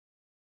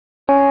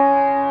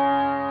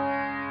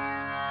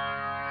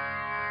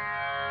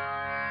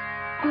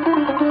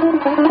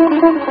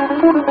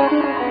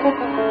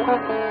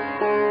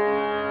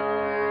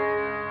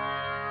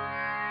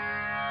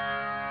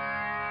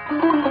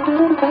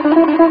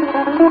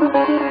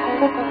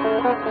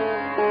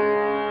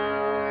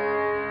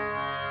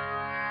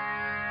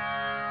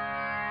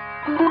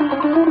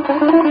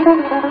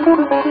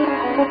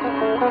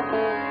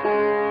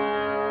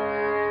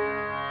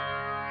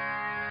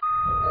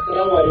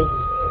Assalamu alaikum.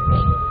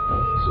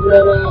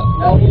 Sunana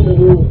Nafi'u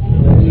Nuhu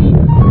Waziri.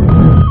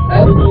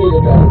 Ɗalibi ne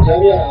daga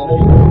Jami'ar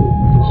Ahmadu Bello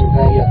ke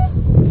Zaria.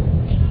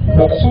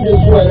 Makasudin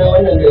zuwa na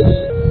wannan gari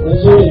mun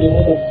zo ne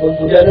domin mu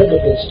gudanar da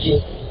bincike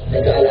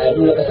daga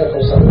al'adu na ƙasar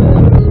Hausa.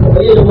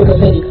 Kamar yadda muka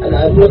sani,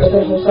 al'adu na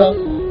ƙasar Hausa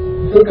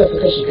sun kasu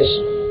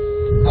kashi-kashi.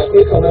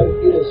 Akwai kamar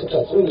irin su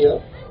tatsuniya,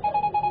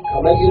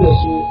 kamar irin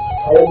su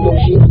hawan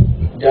daushe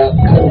da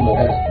karin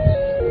magana.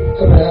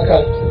 Saboda haka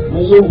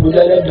mun zo mu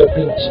gudanar da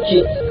bincike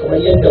kamar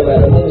yadda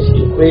malaman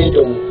suke koyar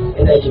da mu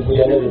yadda ake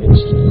gudanar da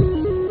bincike.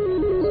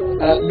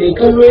 Mai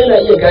kallo yana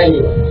iya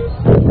ganewa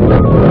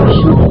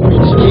shi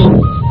bincike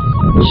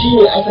shi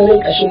ne asalin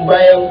ƙashin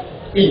bayan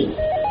ilimi.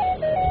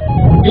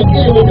 Duk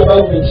ilimin da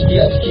babu bincike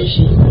a cikin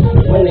shi,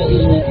 wannan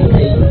ilimi zai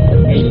kai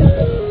ilimi.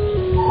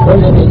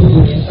 Wannan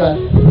dalilin da yasa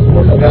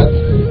muka ga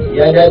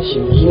ya dace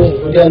mu zo mu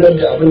gudanar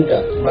da abin da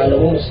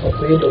malaman suka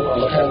koyar da mu a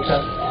makaranta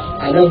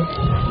a nan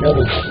na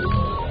bincike.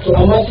 To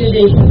amma sai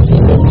dai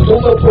tun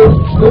farko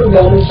mun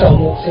riga mun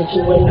samu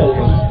sarkin wannan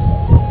gari,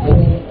 mun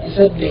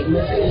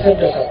isar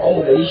da sakon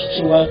mu gari shi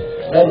cewa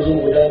za mu zo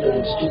mu gudanar da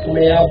bincike, kuma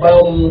ya ba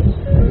mu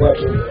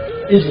wato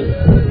izini.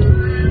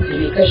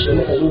 Sai kashe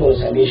muka zo ba mu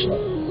same shi ba,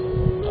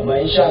 amma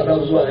insha Allah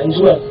zuwa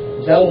anjima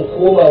za mu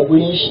koma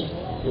gurin shi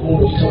domin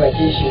mu ta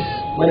bakin shi.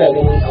 Muna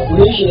ganin a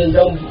gurin shi ne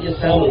za mu iya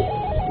samun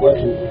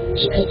wato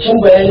cikakken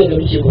bayanin da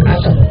muke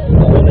bukata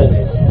a wannan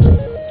gari.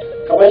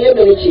 Kamar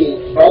yadda nake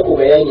baku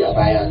bayani a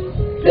baya,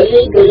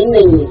 lallai garin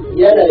nan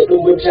yana da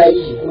ɗumbin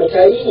tarihi, kuma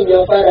tarihin ya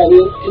fara ne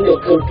tun da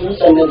kan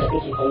dutsen nan da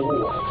kake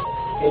hangowa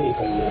kai mai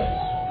kallo.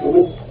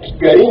 Domin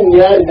garin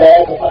ya riga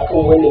ya kafa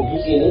akan wannan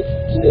dutse ne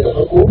tun daga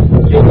farko,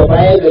 daga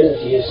baya garin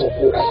sai ya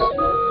sauko ƙasa,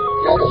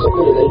 ya ka sauko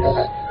da garin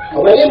ƙasa.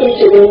 Kamar yadda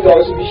muke gani ga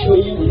wasu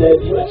bishiyoyi guda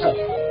biyu a can,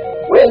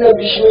 wayannan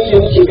bishiyoyi da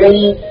muke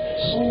gani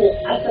su ne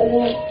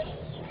asalin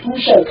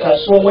tushen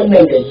kasuwar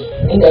wannan gari,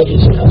 inda ake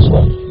cin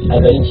kasuwa a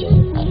garin ke.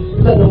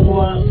 Sannan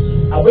kuma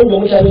abin da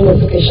mutane da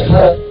suka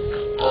shahara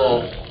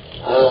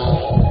a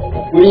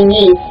wurin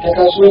yi ta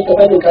kasuwanci, ta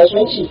fannin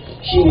kasuwanci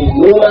shine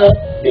noma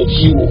da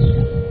kiwo.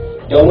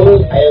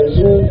 Domin a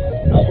yanzu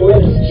akwai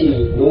wanda suke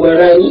noman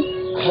rani,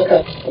 a haka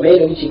kuma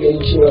yadda muke ganin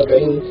cewa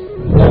garin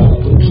na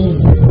hunturu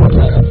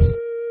haka.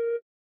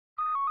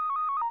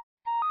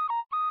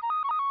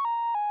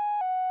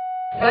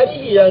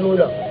 Tarihi ya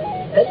nuna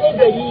lallai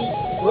gari,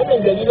 wannan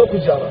gari na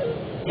Kujama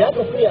ya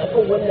tafi ne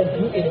akan wannan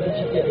dutse da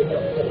muke iya gani a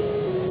kusa da.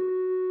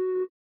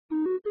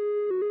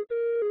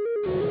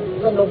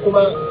 Sannan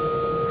kuma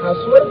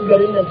kasuwar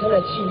garin nan tana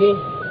ci ne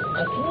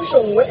a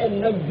tushen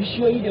waɗannan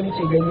bishiyoyi da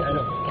muke gani a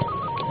nan.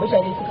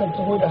 Mutane sukan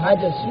taho da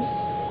hajar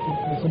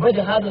su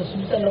baje hajar su,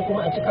 sannan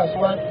kuma a ci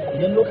kasuwa.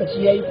 Idan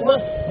lokaci yayi kuma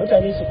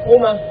mutane su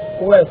koma,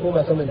 kowa ya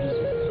koma saman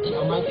dutse.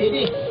 Amma sai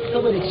dai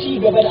saboda ci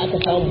gaba da aka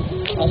samu,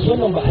 kasuwar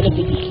nan ba ana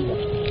take ci ba,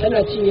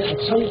 tana ci ne a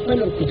can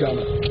kwanar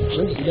Kujama,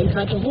 wanda idan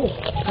ka taho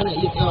kana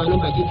iya tsayawa nan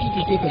bakin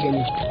titi sai ka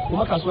gani.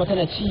 Kuma kasuwa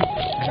tana ci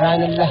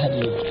ranar Lahadi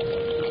ne.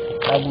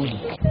 Na gode.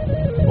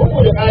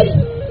 Bugu da ƙari,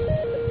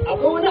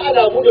 akwai wani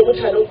alamu da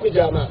mutanen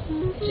Kujama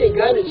ke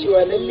gane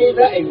cewa lalle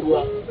za a yi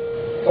ruwa.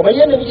 Kamar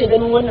yadda muke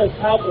ganin wannan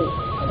saƙo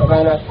a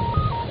gabana,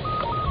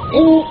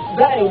 in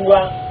za a yi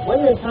ruwa,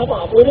 wannan saƙon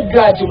akwai wani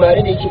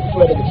gajimare da yake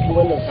fitowa daga cikin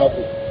wannan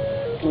saƙo.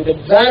 To da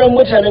zarar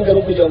mutanen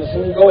garin Kujama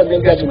sun ga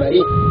wannan gajimare,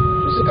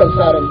 to sukan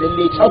sa ran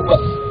lalle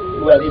tabbas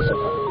ruwa zai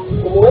sauka.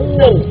 Kuma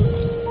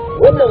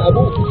wannan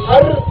abu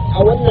har a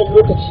wannan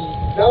lokaci,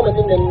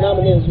 zamanin nan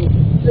namu yanzu,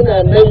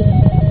 suna nan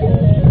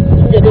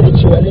yadda da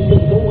cewa lalle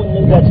idan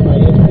wannan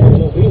gajimare ya fito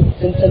wannan wurin,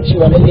 sun san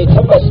cewa lalle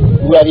tabbas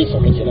ruwa zai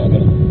sauka kina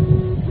gari.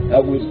 Na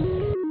gode.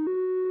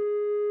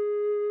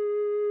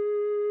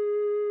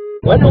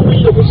 Wannan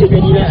wuri da kuke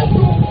gani na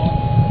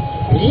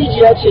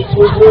rijiya ce,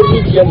 tsohuwar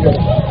rijiyar gari,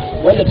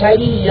 wanda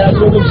tarihi ya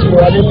zo min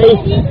cewa lalle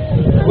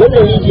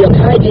wannan rijiya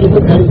ta girma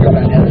garin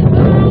gaba ɗaya.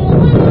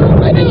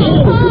 A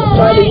dalilin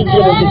fara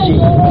rijiyar da take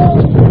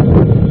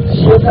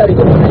shi ya sa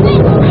daga mutane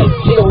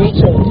gina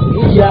wancan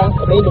rijiya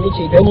kamar yadda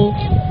muke gani,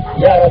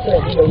 yara suna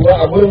ɗiban ruwa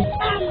a gurin.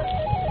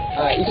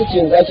 A ita ce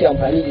yanzu ake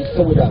amfani da ita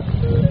saboda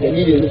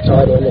dalilin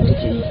rubutawa da wannan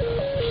take yi.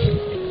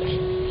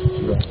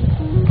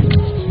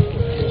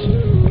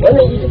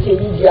 Wannan ita ce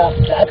rijiya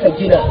da aka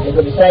gina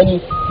daga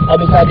bisani a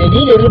bisa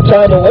dalilin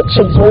rubutawa da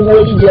waccan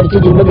tsohuwar rijiyar ta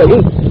girma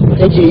garin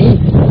take yi.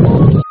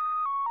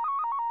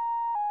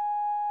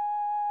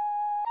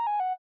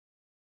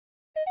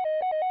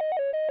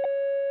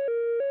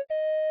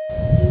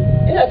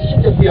 Ina cikin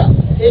tafiya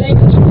sai dai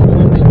ka ci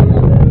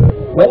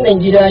wannan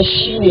gida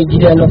shine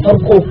gida na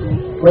farko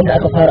wanda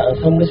aka fara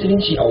ansan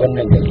musulunci a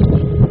wannan gari,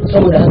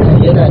 saboda haka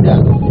yana da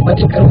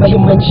matukar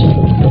muhimmanci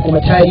da kuma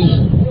tarihi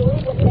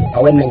a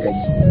wannan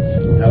gari.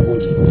 Na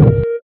gode.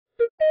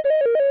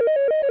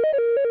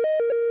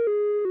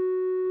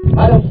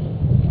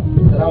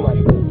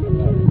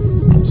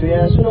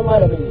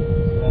 malamin ne?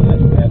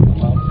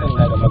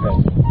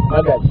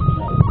 Magaji.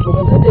 To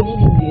ban san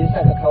dalilin da yasa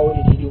ka kawo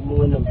ni daidai wurin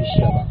wannan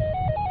bishiya ba.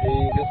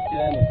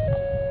 Gaskiya ne.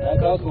 Na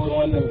kawo ka wurin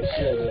wannan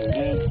bishiya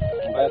domin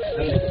ba ka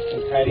san daga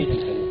cikin tarihin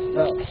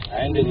ta ne. A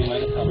yanda ne ma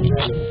na samu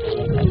tarihin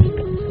sauran kaji.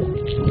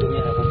 Ne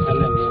a kan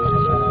nan ne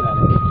mahaifana na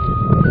da ne.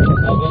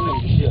 A wannan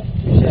bishiya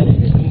ne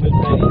mai dimbin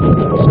tarihi. Don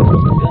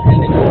a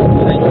yanda ke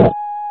da rage.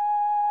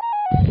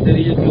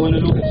 Dare ya kai wani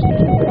lokaci,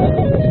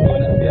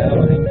 wani abu ya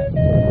raba hanya.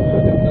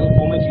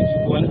 Ko maciji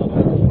ko wani abu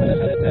wani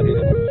halitta da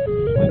ya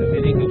wanda sai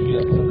dai ka juya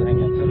ka canza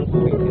hanya ta rufe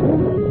kai kai.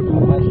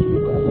 Amma shi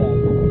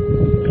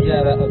ba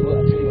yara a zo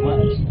a cire ma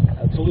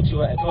a ta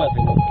wucewa a ta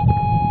wasan ba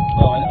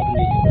wani abin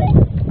da yake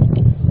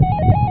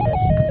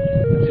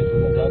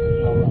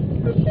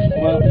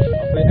kuma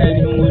akwai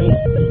ainihin wurin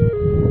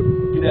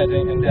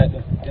gidajen yan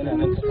daɗin yana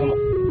nan ta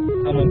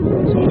saman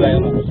sun baya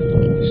ma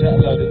insha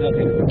Allah da zan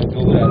kai ga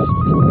wuraren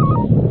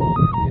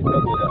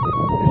saboda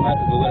sai ma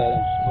ka ga wuraren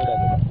ko da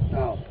gaba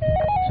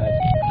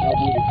na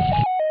gode.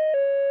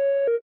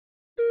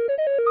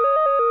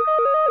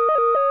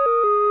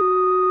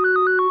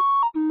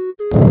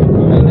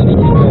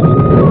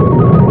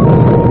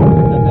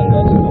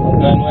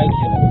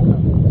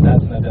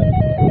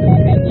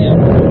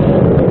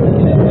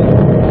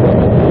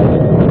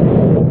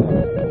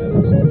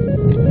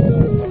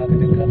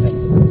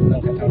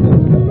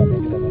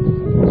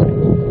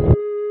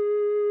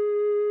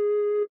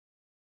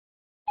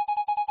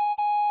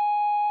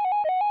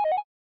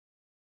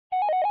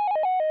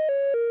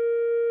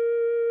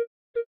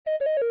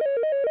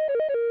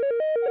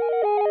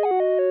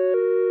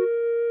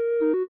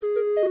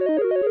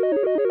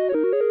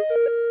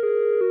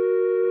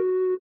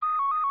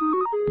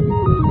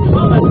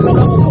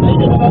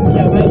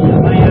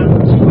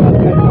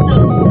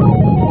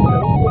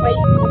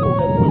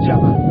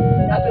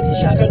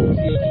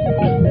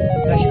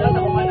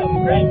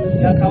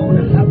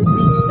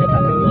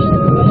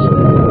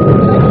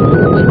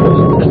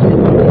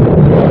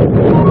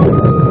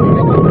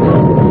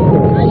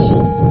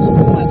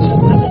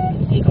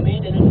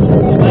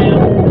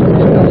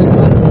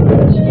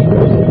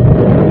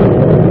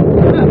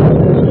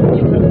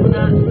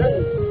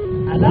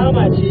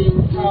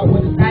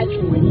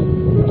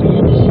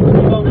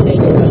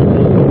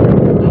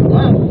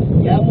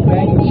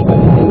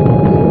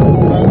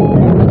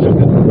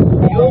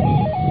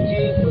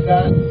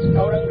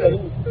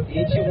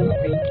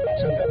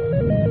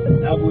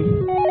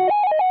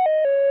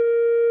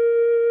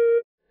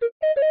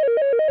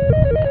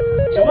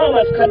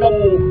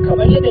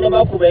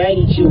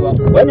 Cewa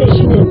wannan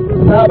shi ne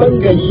sabon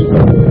gari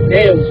na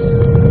yanzu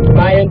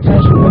bayan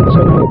tashin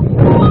wancan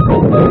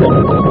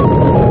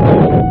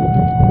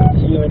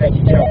shi ne wanda ake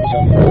kira kusa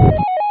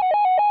mai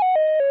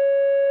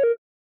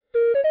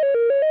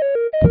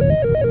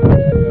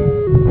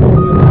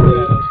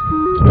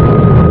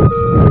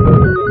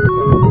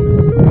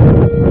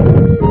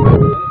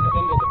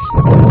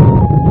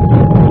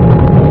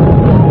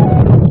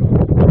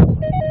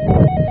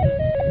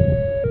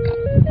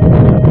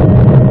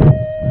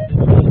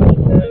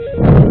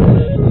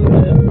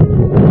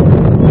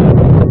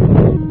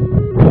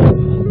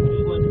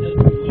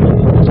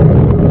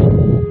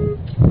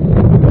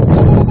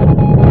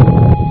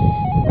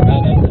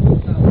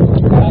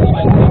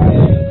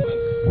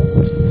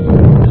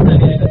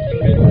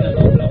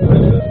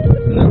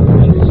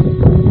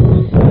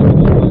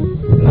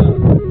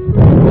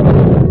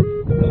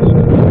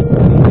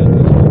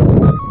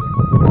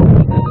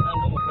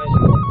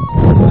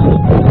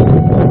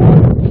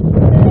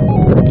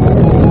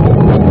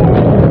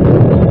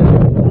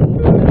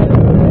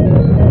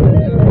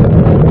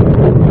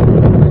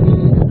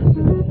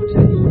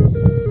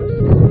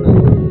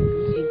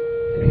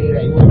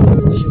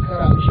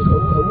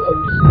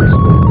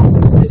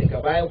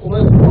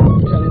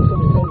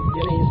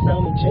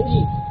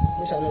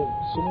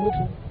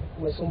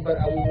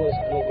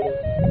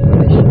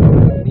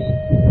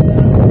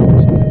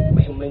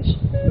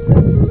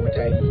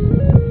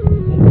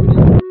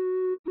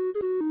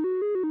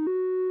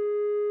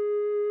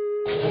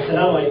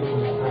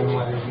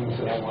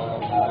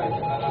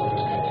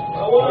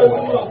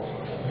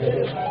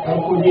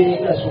farko dai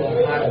ina so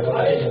in fara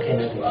gabatar da kai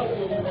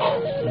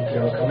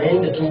na kamar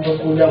yadda tun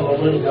farko da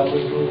mun riga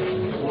mun zo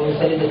mun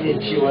sani da kai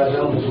cewa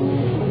za mu zo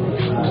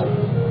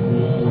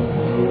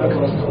aka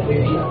wasu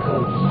tambayoyi a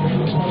kan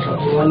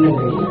shafin wannan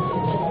gari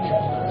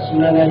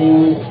suna na ne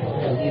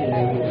waziri na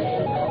yi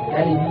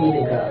ɗalibi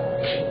daga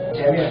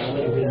jami'ar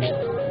Ahmadu Bello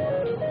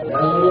na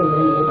zo yin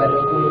gari ba da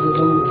kuma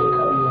gudun da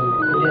kawo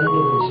wajen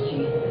da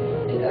bincike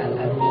daga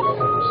al'adun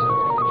ƙasar Hausa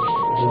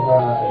daga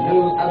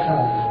nan aka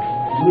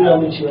nuna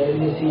mu cewa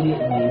lalle sai dai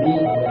nemi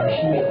wa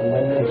shi mai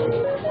wannan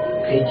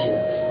kai ke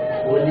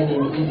wani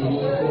nemi izini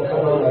kuma ka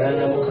ba mu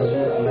rana muka zo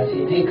amma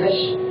sai dai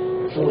kashi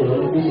saboda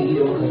wani uzuri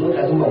da muka zo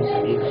da zuma mu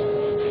same ka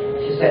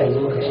shi sa yanzu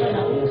muka ce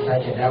mun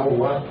sake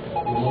dawowa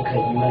domin ka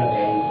yi mana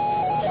bayani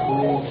ko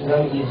za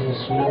mu iya jin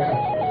sunanka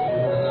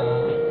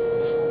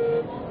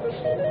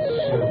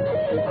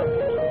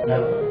na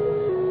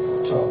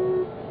to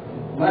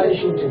malam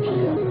shi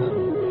tafiya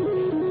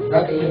za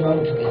ka iya ba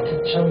mu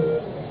takaitaccen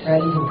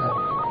tarihinka.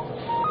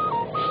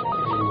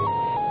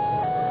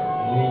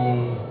 Ni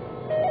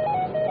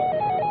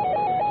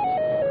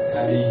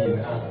tarihi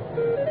na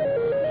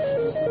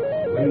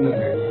wannan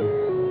gari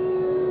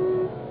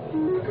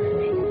aka yi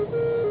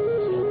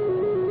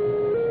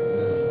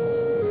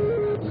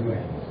zuwa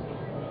yanzu.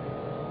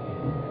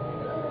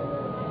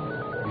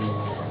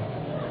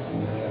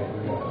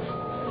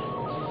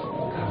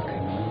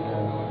 Kakanni na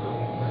wajen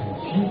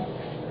mahaifi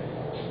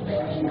da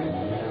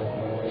kakanni na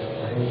kuma wajen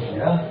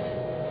mahaifiya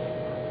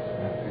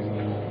na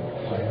ganin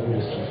bayan da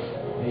su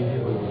daidai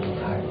gwagwarin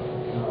hali.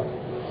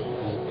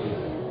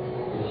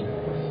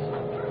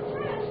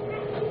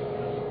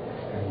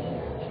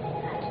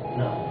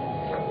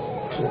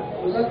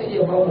 Ko za ka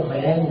iya ba mu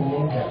bayanin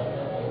yadda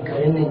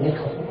garin nan ya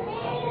kafu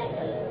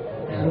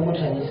har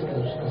mutane suka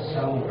zo suka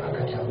samu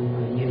aka taru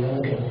ya zama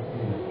gari?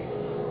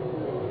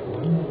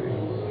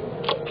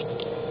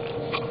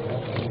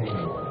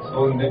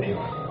 Tsawon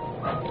daɗewa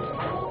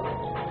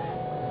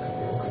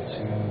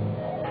lokacin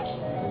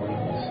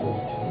wani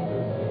saukin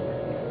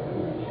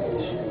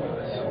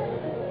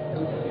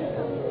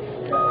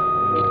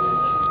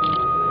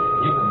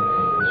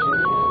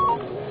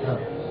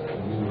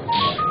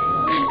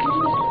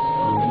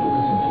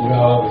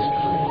turawa ba su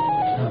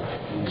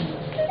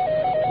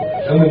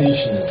zamanin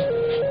shi ne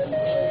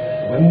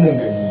wannan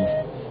gari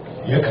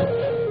ya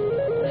kamata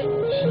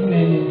shi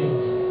ne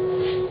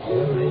a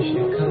wannan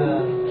shekara da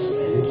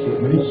yake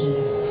mulki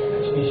a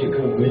cikin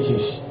shekarar mulkin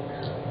shi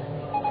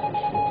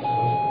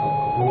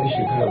wani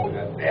shekara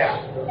guda ɗaya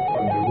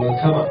wanda ruwan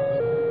sama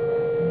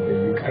bai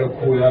yi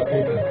karko ya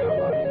kai karka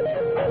ba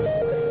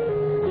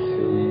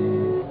sai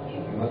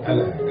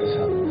matsala ya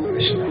samu na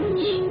rashin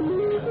abinci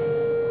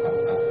a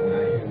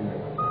nahiyar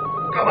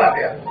gaba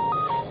ɗaya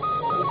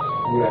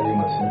wurare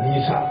masu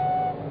nisa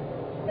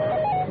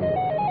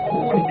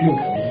kowane irin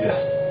kabila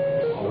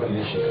a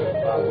wannan shekarar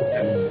ba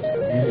waɗanda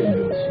kabilan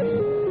da su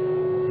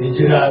yi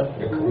hijira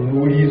daga wani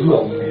wuri zuwa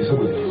wuri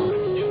saboda neman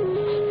abinci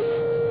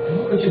a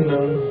lokacin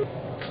nan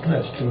ana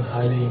cikin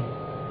hali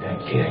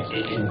yaƙe-yaƙe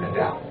irin na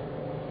da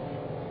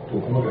to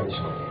kuma ga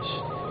shi ba shi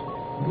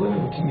dole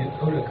mutum ya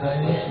ɗaura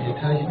kayan shi ya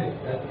tashi da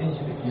ɗaɗin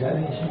shi da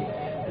iyalin shi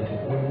da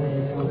tafi wani wuri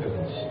neman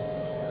abinci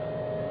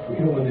to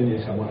irin wannan ne ya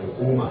samu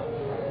al'umma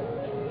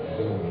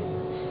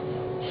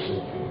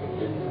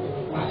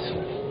basu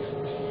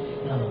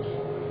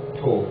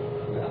to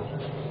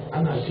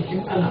ana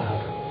cikin ana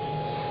haka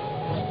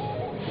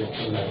da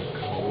Allah ya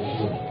kawo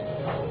zuwa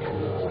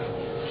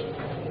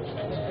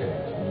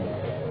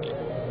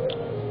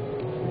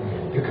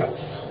duka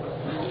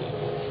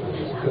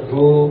suka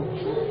zo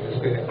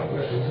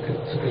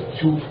suka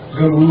ci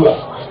garuruwa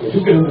da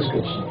dukkanin da suka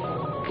ci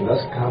za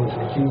su kama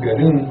sarkin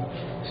garin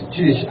su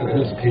cire shi a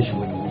garin su kai shi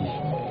wani wuri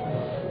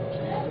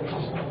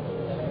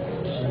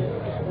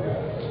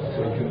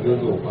sarkin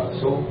zazo ba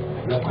so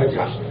na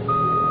faja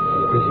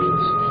da kwaje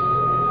su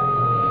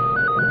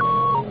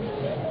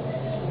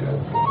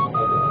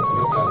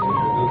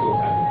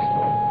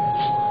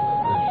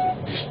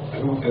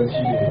rubutan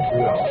shi da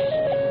turawa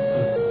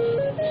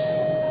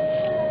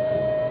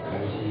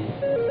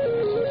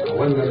a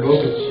wannan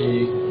lokaci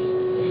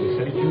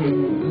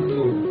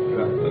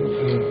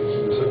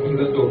sarkin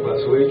zazo ba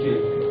so yake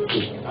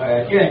a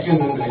yaƙe-yaƙen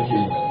nan da ake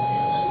yi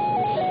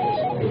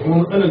da kuma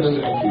matsalar nan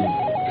da ake yi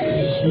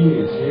shi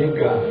ne sai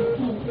ga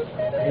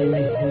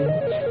ainihin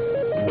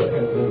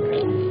waɗannan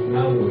kare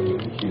namu da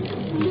muke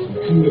zaune su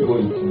tun daga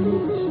wancan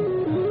lokaci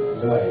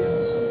zuwa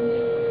yanzu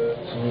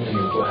sun ne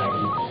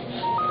gwari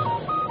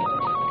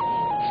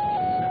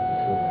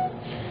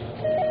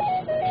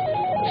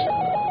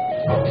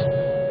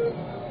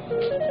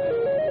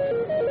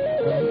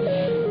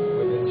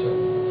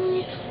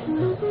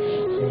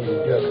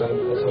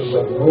Borno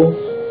da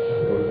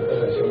wani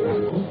ƙasashen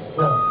Borno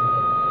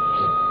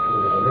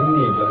nan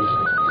ne ba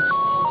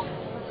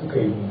suka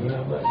yi runduna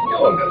ba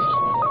yawan gaske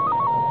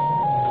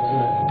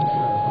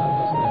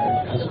suna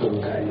suka zo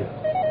Zaria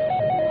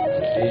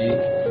sai da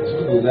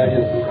suka zo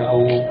Zaria su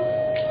kawo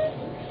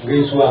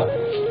gaisuwa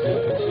da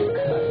aka ce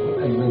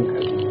waɗannan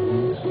ƙabilu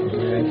sun zo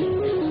yaki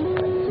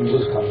sun zo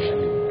su kama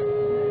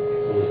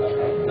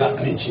za a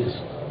amince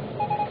su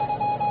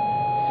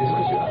sai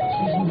suka ce a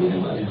sun zo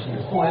neman abinci ne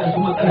kowa ya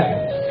san matsala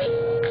yanzu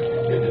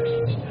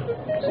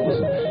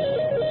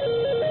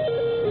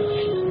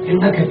in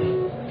haka ne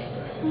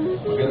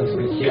maganar su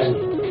gaskiya ne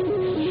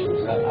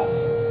za a kare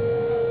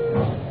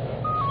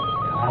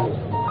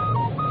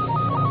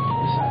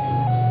misali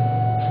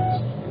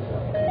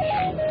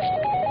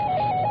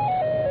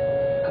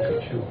aka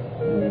ce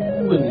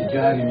kowane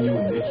jarumi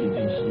wanda yake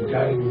jin shi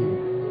jarumi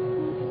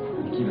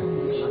gina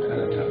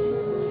shekara ta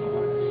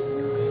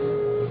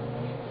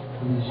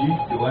kun ji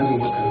da wani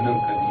waɗannan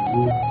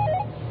kabilu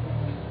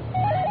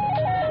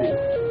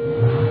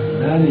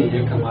na ne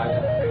ya kamata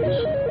a kai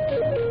su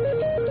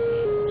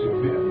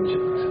zurbi abinci a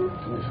ƙasar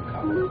tun da su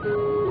kawo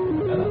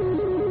matsala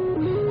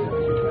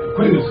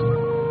kuri da su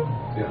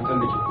sai an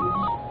tsallake kogi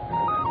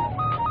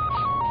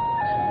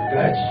daga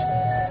daji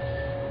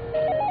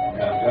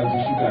ga gaji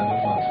shuga nan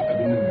masu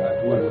abin nan ga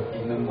duwar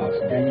nan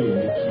masu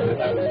ganyayyaki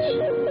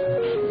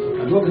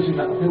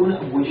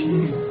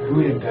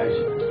ƙauyen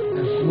daji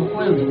kuma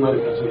kuma yanzu ma da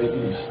kaso ya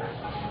gine shi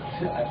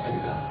sai a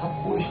ɗaga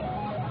haƙo shi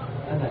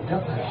ana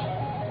dafa shi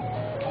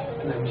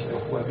ana mishi da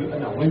kuwa biyu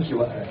ana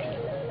wankewa a rafi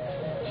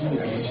shi ne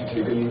abin shi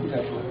ke ganin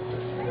itatuwa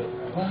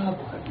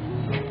babu haɗu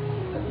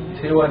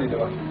sai wani da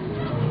wani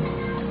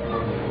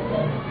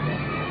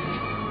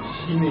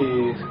shi ne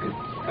suka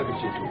aka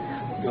ce to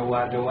da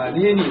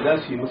wane ne za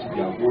su yi musu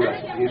jagora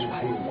su kai su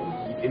haihu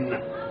in nan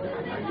da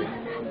kamariya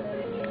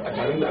a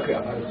taron da aka yi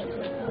a fara su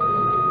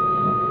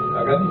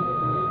a gani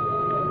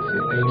sai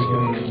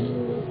ainihin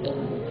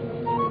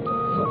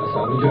ba a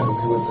samu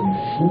jarumai wadanda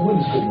su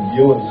wanda suka dubi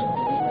yawansu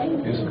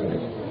sai suka rai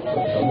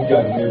ba a samu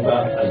jarumai ba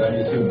a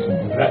zane sai mutum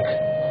burak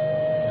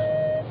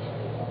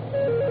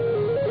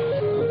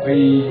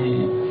akwai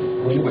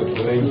wani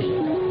baturai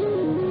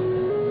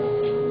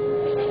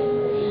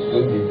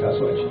wanda ya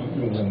taso a cikin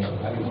irin wannan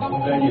halin sun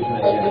gane suna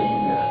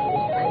jariya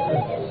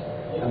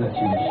ana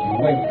ce da shi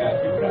wani ya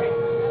ibrahim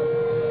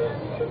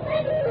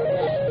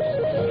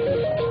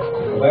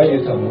bayan ya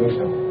samu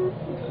wata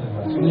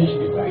sunan shi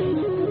ibrahim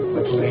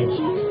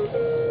baturanci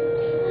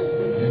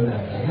yana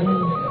nan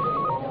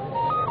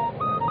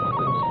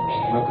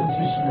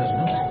makanci shi na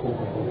nan ko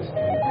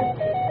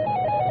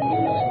gaskiya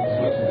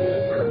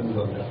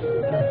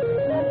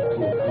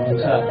to an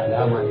sa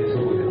alama ne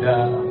saboda da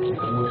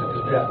idan mota ta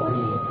tsaya a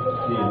wani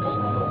ne ya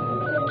kama da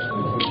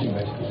hukuncin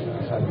da cikin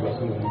kasa da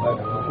wasu wani ba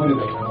da ko da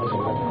kan mota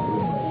ba ta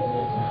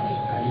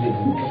wani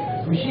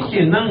to shi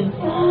ke nan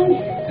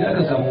sai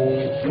aka samu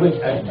wani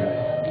ajiya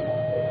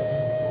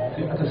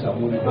sai aka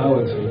samu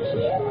bawan sarki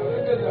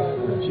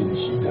ana ce da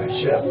shi da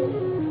sha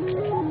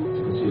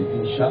suka ce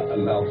insha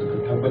Allah suka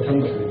tabbatar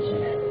da sarki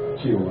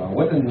cewa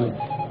waɗannan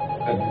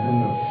ƙabilun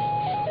nan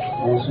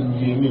ko sun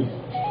je min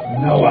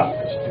nawa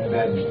a cikin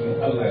daji in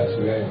Allah ya so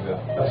ya yarda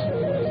za su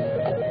yi wani sai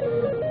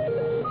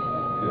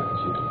aka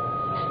ce to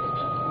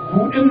ku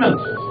ɗin nan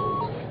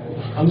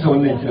amsa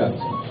wannan kira da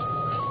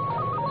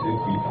sai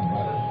ku yi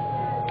tambara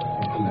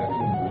in Allah ya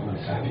kai mu gobe da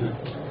safe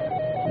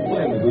kowa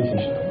ya mai dokin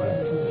shi tambara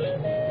da dokin shi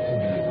sai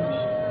da ya dokin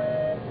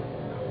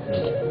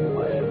shi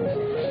kowa ya mai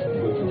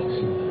dokin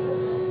shi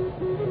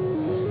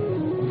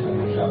sai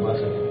mutanen da ba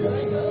sa tafiya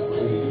suna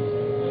kawai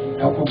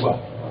takubba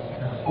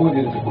ko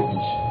da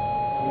takobin shi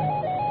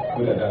ko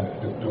da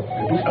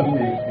duk abin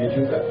da ya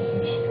kinsa a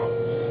cikin shi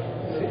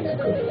sai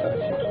suka da aka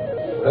ce to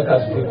raka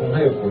su sai kun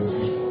haye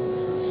kogi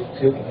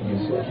sai ku aje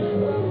su ake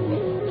kuma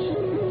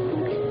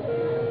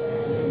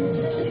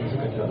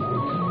suka ta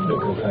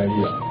daga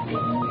kariya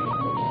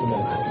suna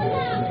tafiya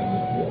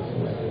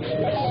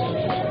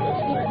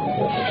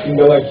cikin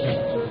dawaki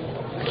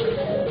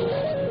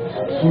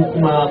su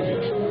kuma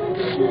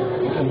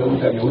waɗanda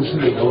mutane wasu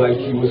da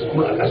dawaki wasu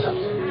kuma a ƙasa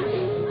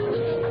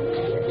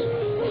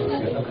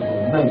sai aka zo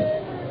nan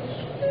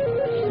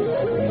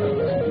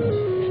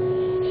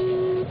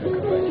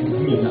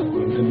na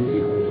koyon da nuke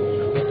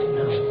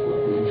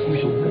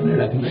tushen wannan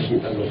rafin da ke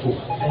tsallako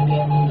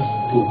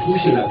to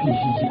tushen rafin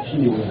shi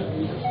ne wannan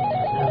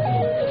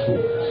to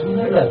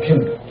sunan rafin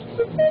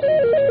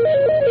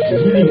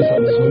dalilin ya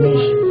samu sunan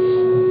shi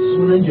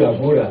sunan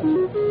jagora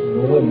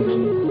na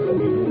wannan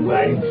kabilun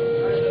bayan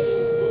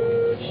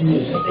shi ne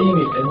ɗan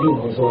mai ɗan jin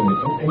hausa wanda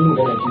ɗan ɗan yin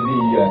gana ce zai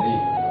yi yare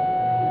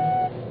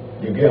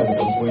ya gaya mu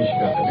ɗan uwan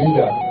shiga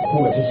abinda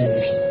kuma take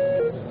nufi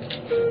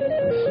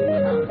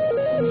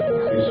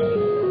sai su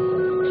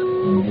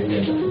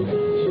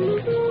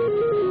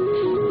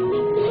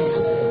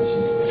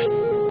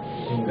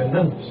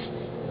nan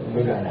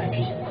kuma ga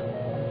rafi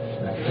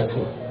ga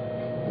itatuwa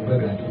kuma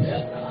ga dutse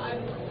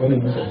wannan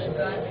dutsen su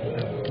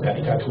ga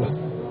itatuwa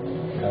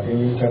ga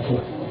ganyen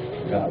itatuwa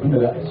ga abin da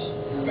za a ci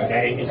ga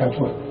ƴaƴan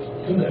itatuwa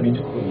tun da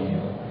abinci kuma ne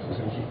su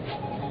sarki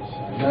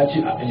na ce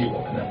a aje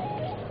wa nan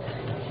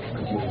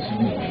suka ce su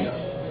yi godiya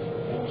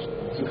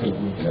suka yi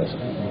godiya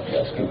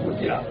suka yi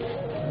godiya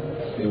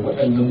sai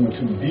waɗannan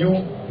mutum biyu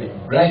da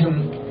ibrahim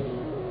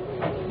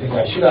da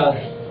gashira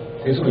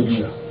sai suka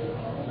juya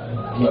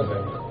zuwa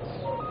zariya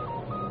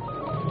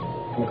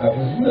to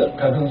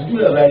kafin su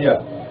juya zariya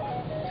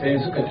sai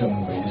suka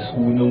tambayi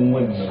sunan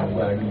wannan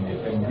wani da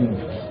ɗan bin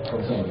kan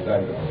sama da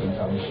zariya kusan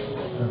samu shi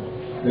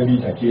rabi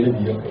take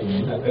rabi ya kai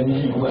yana ɗan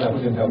ji kuma ana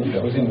kusan samu shi da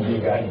wasu ne zai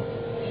gane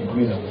shi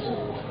kuma yana musu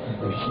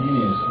to shi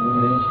ne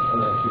sunan shi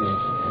ana kiran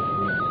shi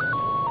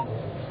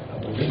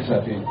abokan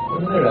safe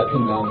wannan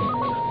rafin namu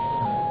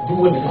duk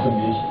wanda ka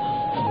tambaye shi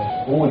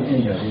ko wani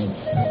irin yare ne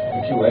ka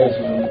ce waye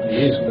sunan da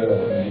ya sunan da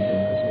wani yake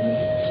ka sunan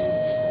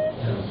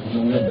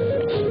sunan nan da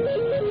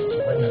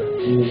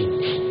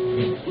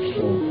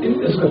to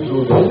inda suka fito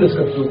da inda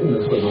suka fito inda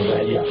suka zo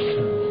Zaria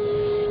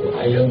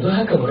a yanzu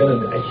haka maganar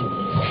da ake yi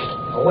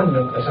a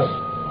wannan kasar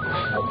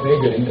akwai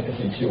garin da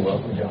ake cewa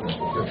ku ja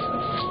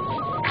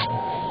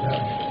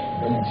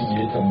dan mutum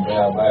ya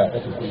tambaya baya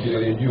kasa ko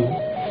gidan rediyo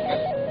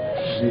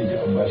zai ji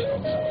an bashi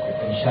amsa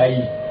akwai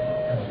shayi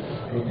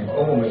ne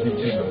kuma mafi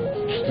cin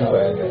da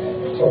baya da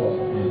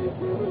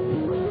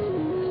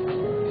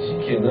shi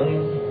kenan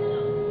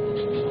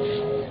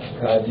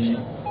kaji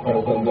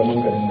farkon zaman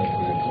garin da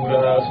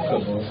tura suka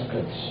zo suka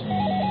ci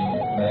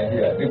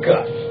nahiya duka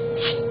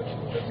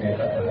sai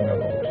aka hana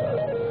bauta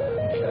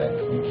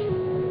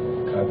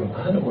kafin a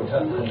hana bauta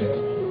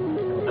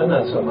ana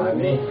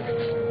samane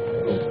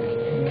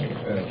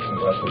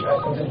wato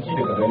ƙasan sarki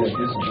daga gare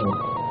sai su zo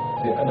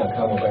sai ana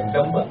kama bayan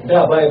dan ba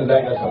da bayan za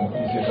a samu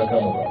kuɗi sai ka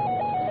kama ba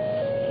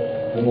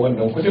kuma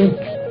wannan kuɗin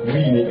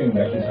wuri ne irin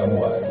da ake samu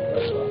ba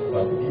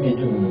kuɗi ne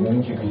irin da mun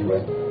muke kai ba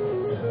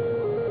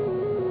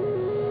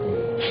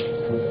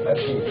to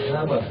ake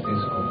kama su sai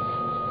su kuma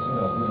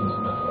suna gudu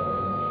suna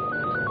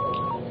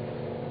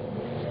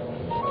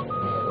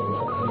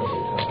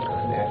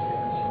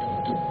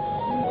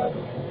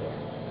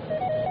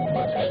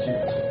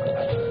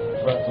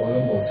ba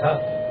sauran bauta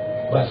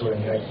ba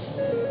sauran yaki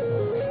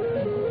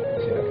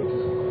sai aka yi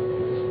sauka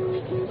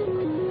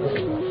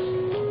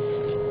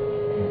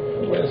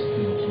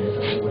wasu ke ya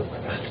samu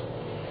wata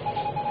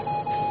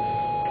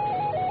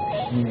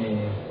shi ne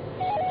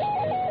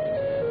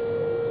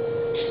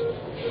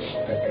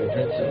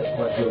takaitaccen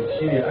wato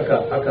shi ne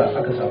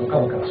aka samu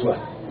kama kasuwa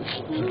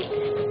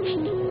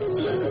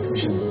a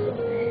tushen dutsen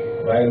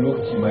bayan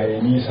lokaci ma ya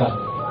nisa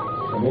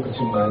a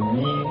lokacin ma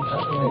ni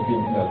haɗin haife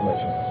ina zuwa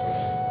can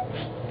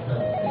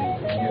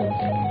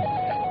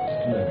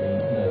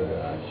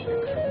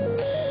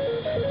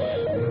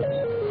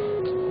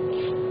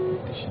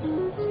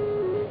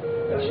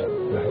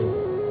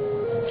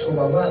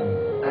baba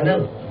a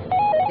nan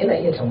ina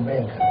iya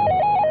tambayan ka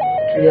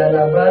to ya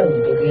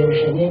labarin daga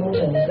yaushe ne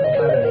mutane suka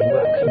fara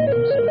rayuwa a kan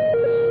dutse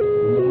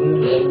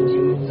domin da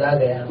jin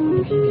zagaya mun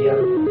bibiya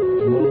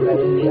domin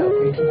ganin dai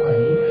akwai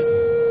tukwane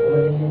kuma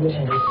ne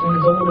mutane sun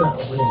zauna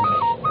a wurin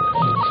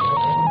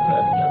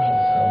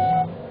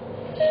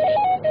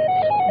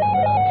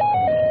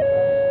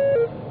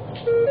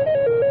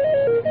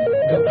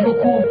da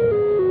farko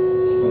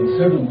ban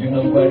san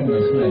rundunar bayan da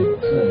suna da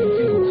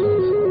ido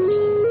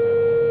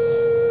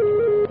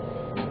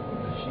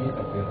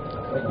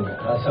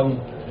ka san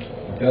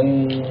idan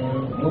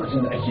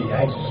lokacin da ake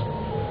yaki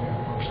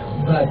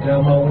ba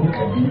dama wani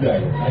kabila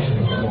ya tashi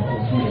da kanan ko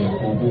su ne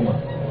ko goma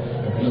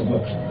da kanan zuwa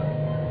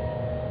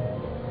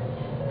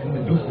tunda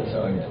duk da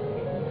sa'a ne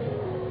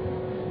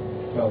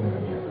ba wani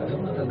kabila ka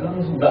san aka gano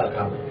su za a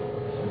kama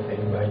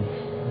matsayin bayi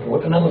to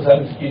waɗannan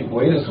misali suke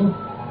koye da su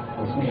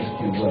to su ne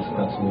suke zuwa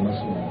suna so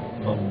masu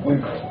mangul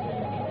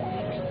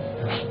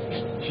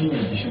shi ne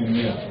gishirin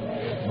miya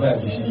ba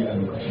gishiri a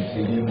lokacin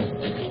sai dai mu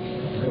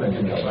kana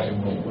jin labarin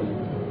mangul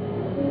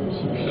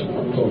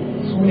to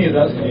su ne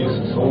za su je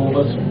su sau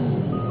masu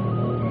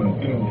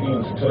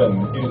irin suturan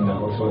irin na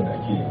hausa wanda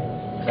ake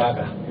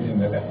saka irin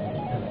na da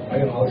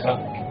irin hausa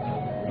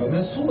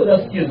domin su ba za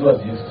su iya zuwa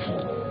su je su so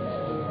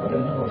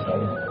waɗannan hausa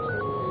ne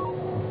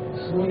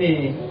su ne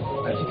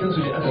a cikinsu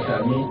ne aka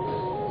sami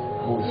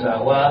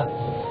hausawa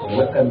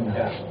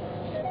waɗanda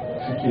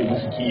suke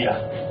musu kiya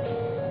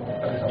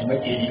aka samu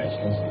makeri a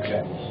cikinsu ya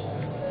gane shi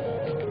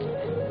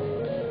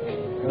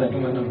kana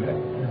jin wannan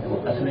bayani to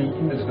asalin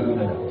inda suka zo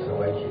na da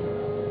hausawa ke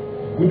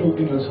gudu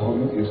inda su hau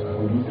dutse suka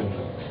hau dutsen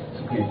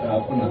suka yi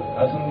ɗakuna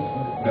asan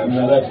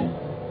damina za ta yi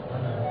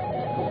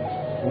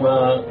kuma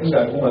inda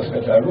al'umma suka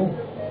taru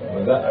ba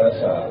za a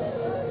rasa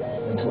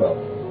mutuwa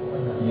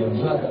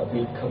yanzu haka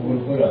akwai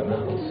kaburbura na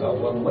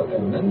hausawan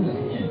waɗannan da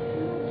suke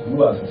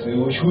zuwa su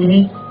sayo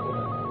shuni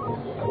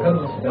a kan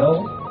su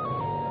dawo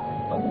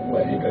abubuwa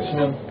ne gashi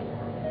nan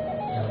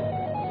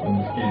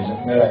wanda suke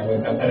na rayuwar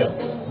ɗan adam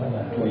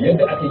to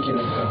yadda aka yi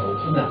kenan suka hau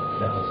suna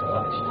da hausawa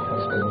a ciki har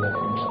suka zama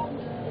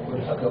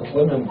kuma haka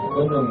wannan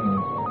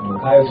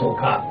doka ya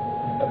sauka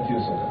aka ce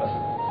sauka ƙasa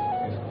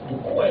duk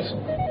kowa ya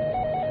sauka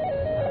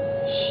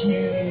shi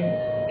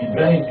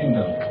ibrahim din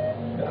nan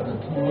da aka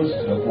turo su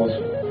da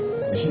kosu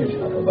da shi ne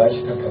sai aka ba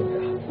shi takarda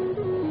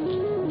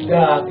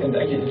da yadda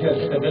ake tafiya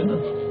takardar nan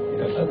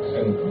idan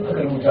aka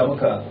rubuta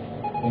maka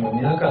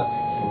umarni haka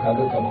to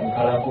kaga kamar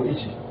kara ko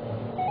ice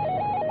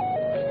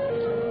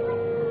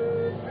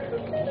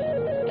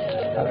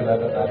haka za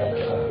ka tsara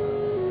ka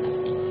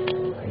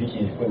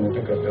rike wannan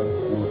takardar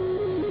ko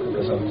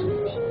ka samu su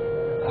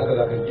haka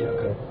za ka rike a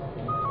kan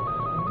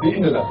duk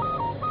inda za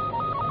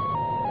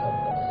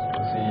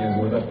sai ya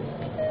zo nan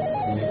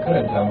ya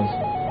karanta musu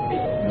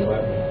da ba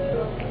da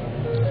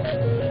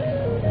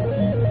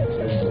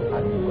sai zo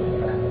an yi wani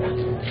rana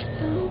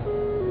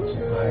ce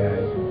haya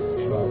ya zo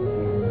cewa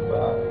kuma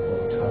ba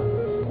bauta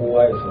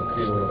kowa ya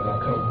sauke wa ba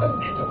kan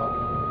ɓanne ta ba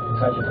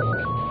sake ta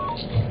mutu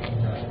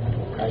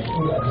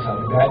kayan da aka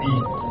samu daɗi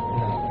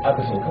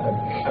aka sauka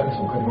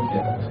nufi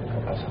aka sauka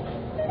ƙasa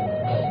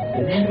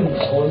dalilin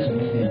kawansu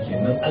nufi ke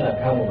nan ana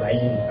kama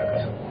bayi ne a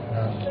ƙasa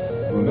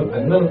domin a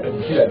nan a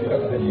jiki da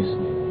aka ajiye su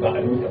ba a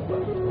dutsen ba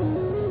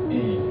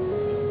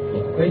to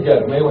akwai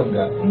jarumai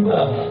wanda in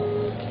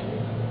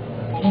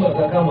ba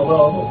ka kama ba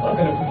wani ba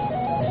ka da kuɗi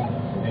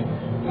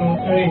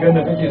in rigar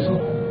da kake so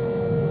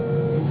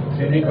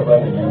sai dai ka ba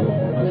da biyu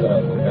masara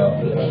ko dawa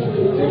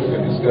sai ka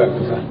iskira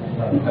kasa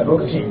a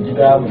lokacin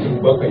gida mutum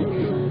bakwai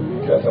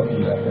ya samu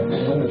yi lafiya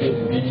wanda zai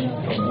tafi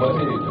amma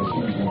sai da tafi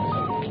bikin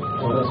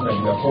wannan suna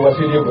gida kowa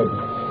sai dai bari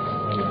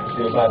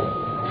sai ba da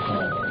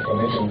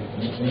kamar yadda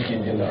nake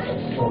jin lafiya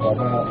to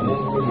baba mun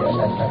gode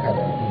Allah ya saka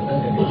da dan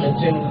da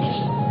lokacin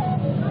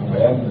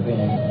bayanin da zan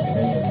yi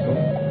idan yanzu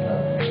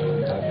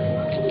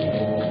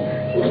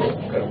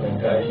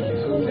tarihi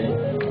sosai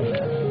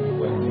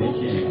wanda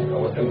yake a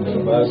waɗanda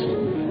ba su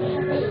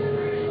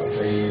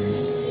akwai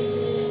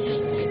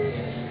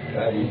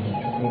tarihi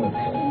hukumar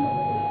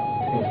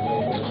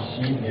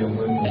cibiyar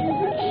wani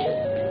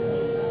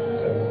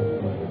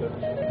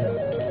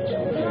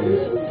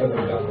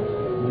saboda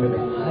wani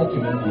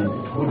hakimin da ya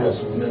fito da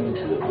sunan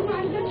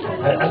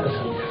har aka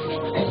san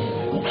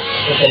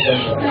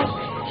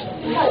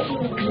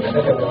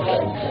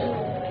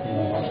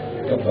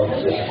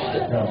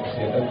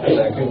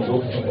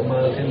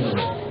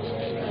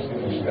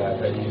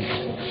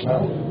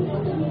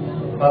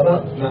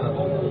Baba,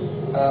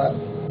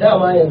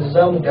 dama yanzu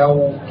za mu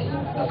dawo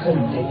a kan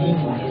dalilin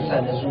da ya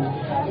sa na zo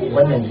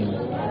wannan gari.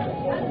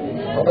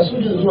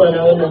 Makasudin zuwa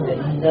na wannan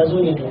gari na zo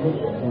ne domin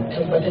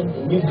tabbatar da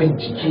yi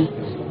bincike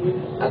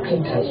a kan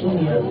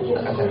tatsuniya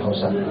a ƙasar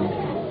Hausa.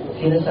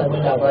 Sai na samu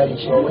labari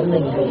cewa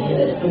wannan gari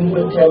yana da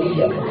ɗumbin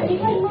tarihi a kan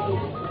tatsuniya.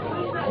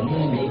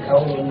 Dalilin da ya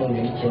kawo wannan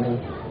gari kenan,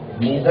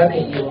 me za ka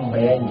iya yin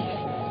bayani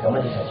game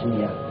da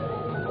tatsuniya?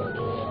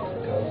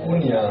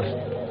 Tatsuniya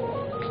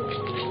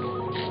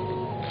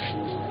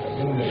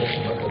inda da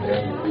kuma ka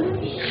bayani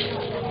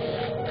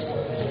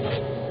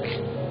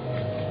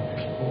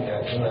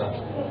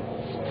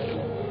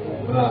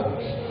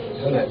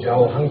tana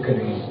jawo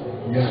hankalin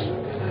yara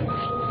ƙanana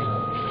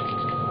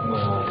kuma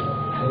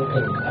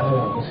hankalin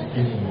ƙara musu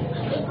ilimi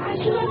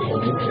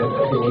domin idan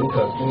aka yi wani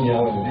tatsuniya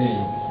wanda zai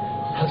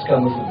haska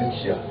musu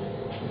zuciya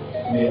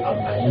mai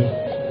amfani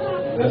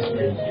za su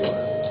iya kewa.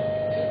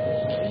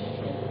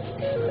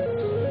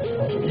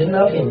 Idan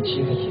na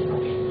fahimci ka ke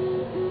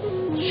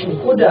shin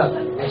ko da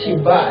a ce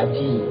ba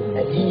addini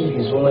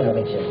bai zo mana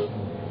ba kenan,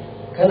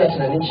 kana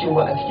tunanin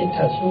cewa a cikin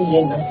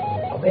tatsuniyan nan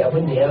akwai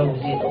abin da yaro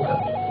zai ɗauka,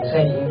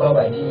 misali in babu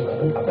addini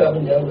akwai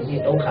abin da yaro zai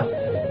ɗauka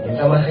ya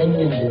zama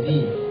hanyar da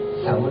zai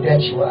samu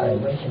dacewa a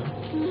rayuwar kenan?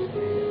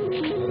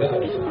 Za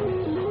a samu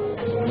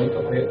domin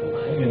akwai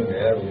hanyar da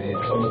yaro zai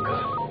ɗauka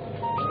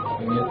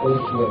in ya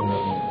ɗauki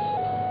wannan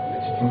a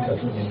cikin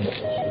tatsuniyan da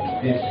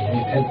zai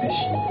fahimtar da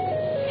shi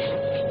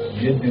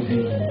yadda zai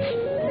yi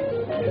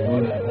ya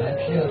nuna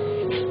lafiya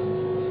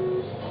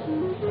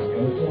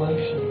ga kuma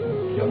shi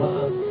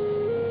jama'a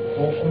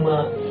ko kuma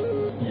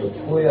ya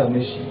koya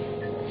mashi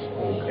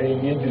kokarin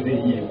yadda zai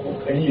iya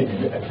kokari ya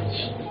dubi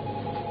abinci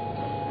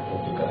to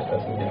duka a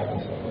tatsuniya akan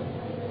samu.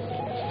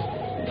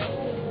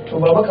 To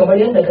baba, kamar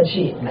yadda ka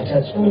ce a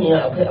tatsuniya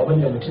akwai abin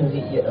da mutum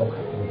zai iya ɗauka,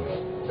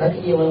 za ka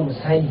iya mana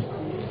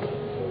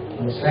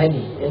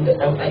misali yadda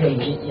ɗan adam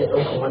zai iya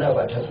ɗaukan wani abu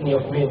a tatsuniya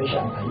kuma ya mishi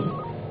amfani?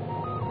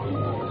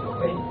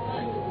 Akwai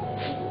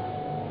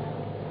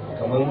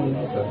kamar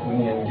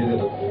tatsuniyan gizo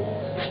da ko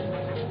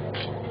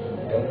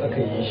idan aka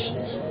yi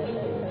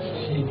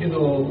shi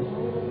gizo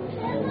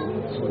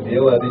so da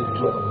yawa zai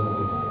fito a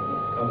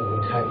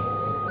mugunta ne,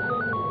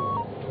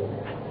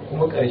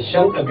 kuma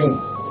ƙarshen abin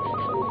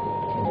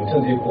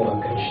mutum zai koma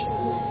kan shi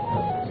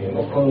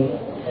maimakon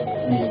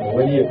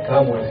wani ya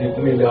kama sai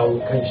kuma ya dawo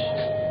kan shi.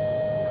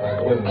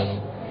 Kaga wannan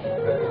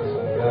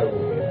yaro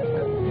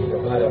mai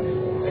dabara mai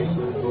kokari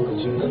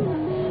lokacin nan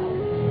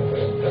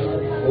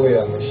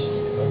koya mashi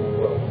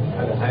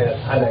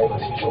halaye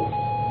masu kyau.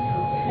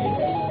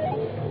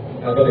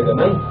 Kaga daga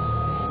nan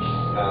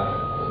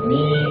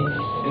ni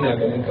ina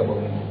ganin kamar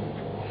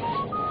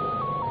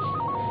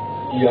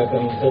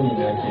iyakan sani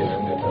na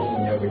kenan da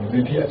tatsuniya bai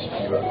zurfi a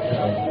ciki ba,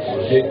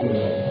 sai in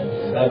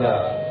tsara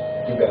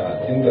ga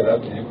inda za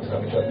ku je ku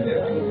samu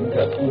tatsuniya domin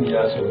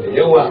tatsuniya sau da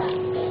yawa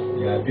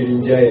ya fi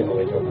rinjaye a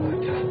wajen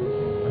mata.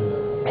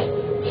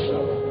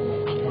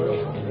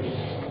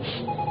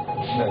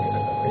 Ina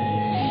ganin akwai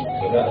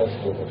da za a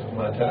su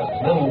mata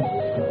nan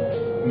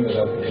inda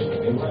za ku je ku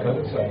bincika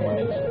ku samu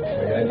wani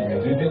bayani mai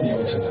zurfin da ya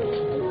wuce nan.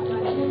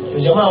 To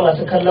jama'a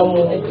masu kallon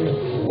mu,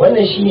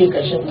 wannan shine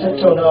ƙarshen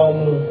tattaunawar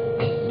mu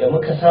da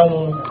muka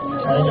samu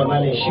tare da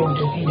malam Shehu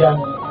Tafida,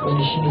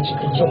 wanda shine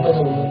cikakken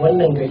mazaunin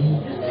wannan gari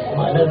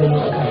kuma a nan garin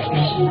aka haife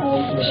shi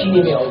kuma shine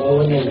mai auren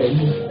wannan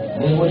gari.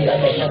 Mun gode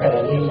Allah ya saka da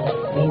gari,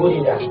 mun gode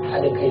da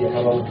haɗin kai da ka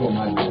ba mutum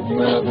ma.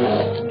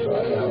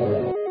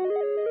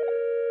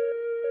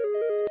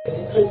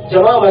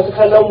 Jama'a masu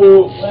kallon mu,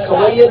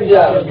 kamar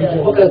yadda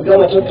muka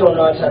gama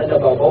tattaunawa tare da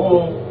babanmu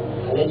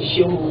Alhaji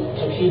Shehu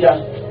Tafida,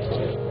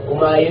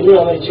 kuma ya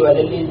nuna mana cewa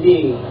lalle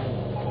zai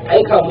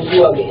aika mu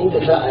zuwa ga inda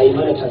za a yi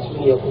mana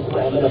tatsuniya ko kuma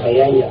a yi mana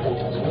bayani akan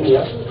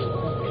tatsuniya.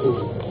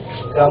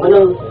 Ga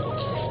nan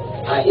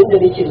a inda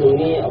nake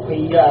zaune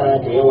akwai yara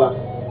da yawa,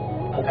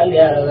 akalla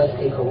yara za su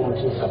kai kamar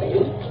mutum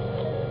 70.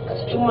 A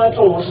cikin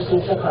matan wasu sun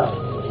saka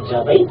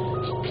hijabai,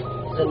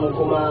 sannan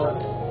kuma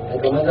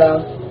daga maza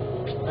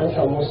an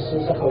samu wasu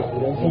sun saka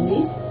hulan sanyi,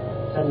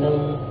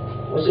 sannan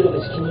wasu daga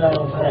cikin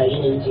yaran farare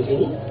ne yake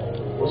gani,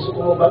 wasu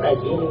kuma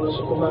baƙaƙe ne,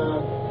 wasu kuma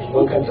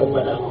wankan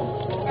tambada.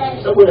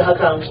 Saboda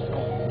haka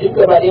duk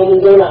gaba ɗaya mun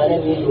zauna a nan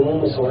ne domin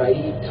mu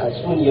saurari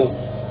tatsuniyar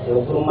daga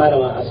gurin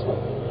malama Asma.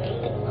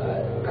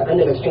 Kaɗan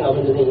daga cikin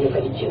abin da zan iya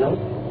faɗi kenan.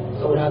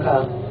 Saboda haka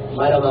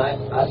malama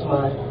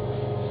Asma,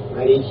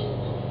 gare ki.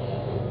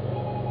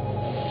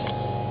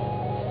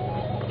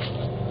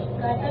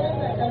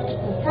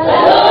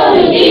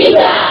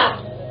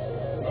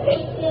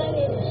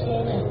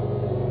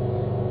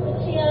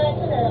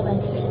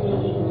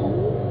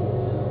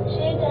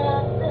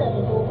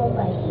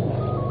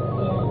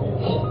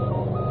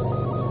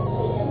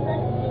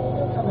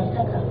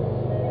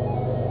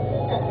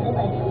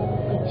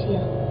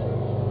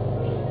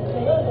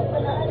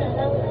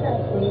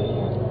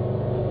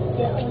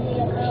 aure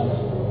ya kama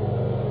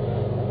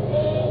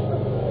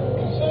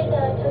sai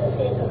shaida ta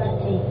rufe ta za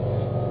ta yi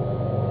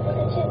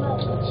ta ce ma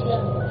zuciya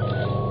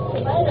ku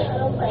ba da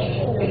aron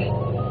bakin nan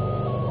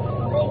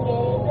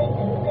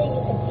zan yi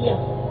tafiya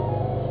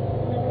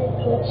na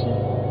mintoci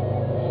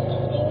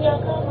in ya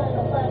kama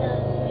na kwana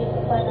bai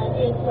kwana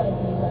ɗaya zuwa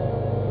biyu ba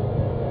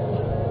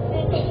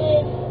sai ta ce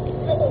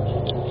ta ɗauki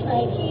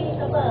baki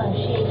ta ba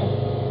shaida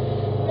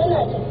tana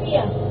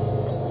tafiya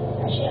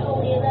ashe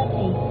aure za ta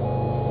yi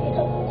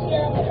ita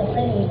kuciya ba ta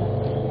sani ba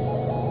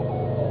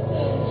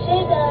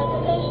shaida ta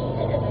tashi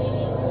ta tafi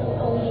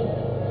aure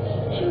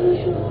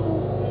shiru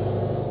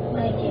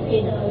baki bai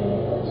dawo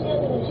kuciya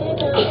da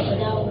shaida ba ta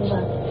dawo ba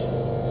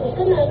to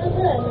tana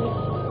nazara ne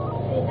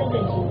sai ta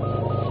gaji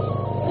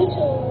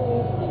mutum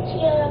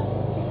kuciya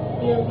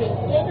ya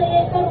ga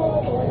ya karo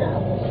da wani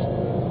abu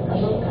a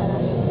bankara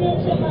sai ya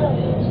ce mara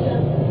kuciya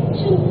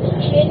shin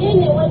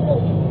menene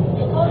wannan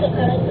ya kawo da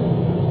karanta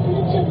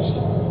sai ce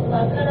mishi ba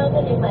kara ba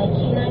ne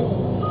baki na ne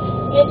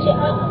ya ce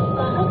a'a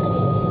ba haka ne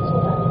nake so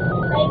ba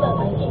ai ba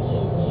baki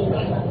ke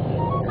nan ba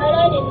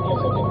kara ne nake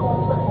so ki kawo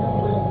ba nan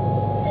wurin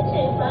ta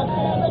ce ba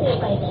kara ba ne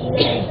baki na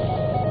ne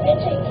ya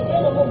ce ki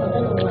daina mun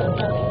maganar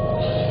wasa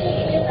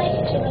ya sake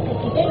ce maka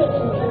ki daina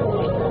mun maganar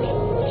wasa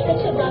ta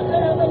ce ba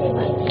kara ba ne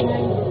baki na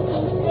ne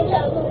sai ta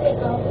abin zai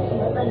kawo musu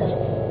matsala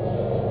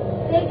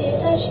sai da ya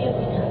tashi ya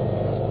fita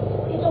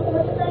ita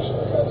kuma ta tashi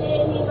ta je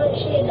neman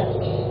shaida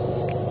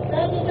ta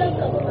ji zan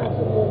gaba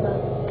masu goma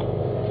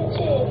ta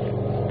ce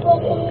ko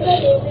kun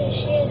gane min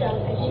shaida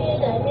a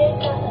shaida ne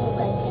ta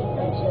albaki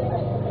ta ce ba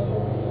ta gani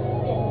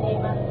yan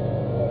nema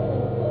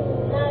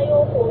na yi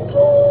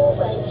hoto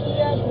baki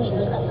ya dubi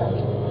ƙasa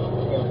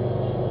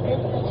sai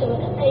suka ce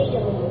mata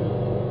ayyar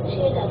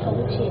shaida ka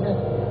wuce nan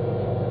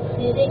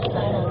sai dai ki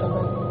fara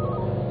gaba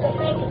ta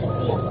sake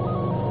tafiya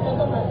ta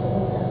ga masu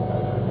goma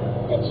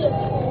ta ce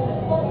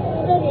ko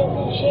kun gane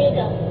min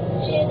shaida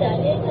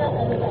ne ta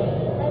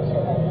albaki ta ce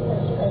ba ta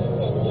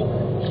gani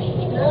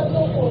na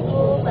zo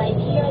hoto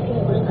baki ya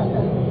dubi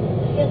ƙasa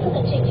sai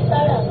suka ce ki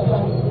fara gaba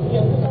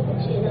yanzu ta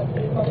wuce nan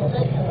ba mu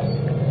ganta ba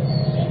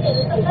sai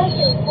da ta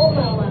sake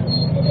komawa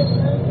sai ta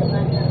sanar da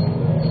mata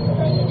ta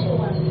sake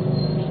cewa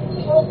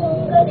ko kun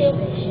gane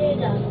min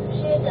shaida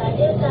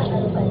ne ta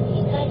albaki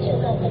ta ce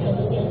za ta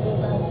gani yanzu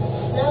ba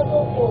na zo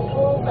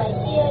hoto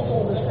baki ya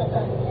dubi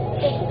ƙasa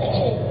sai suka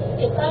ce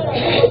ki fara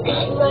gaba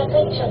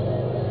matan can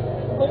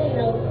wurin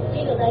nan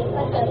kila za ki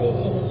fata zai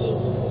taimake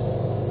ki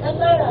ta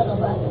fara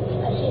gaba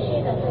ashe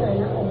shaida tana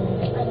nan a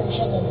wuri ana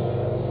shagali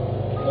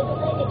sai ta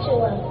sake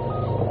cewa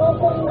ko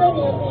kun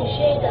gane min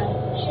shaida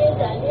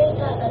ne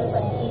ta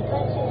albaki ta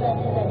ce za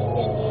ta da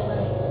nufin nema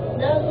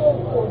na zo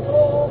hoto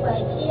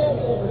baki ya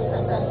dubi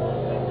ƙasa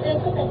sai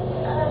suka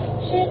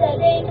shaida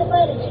dai ta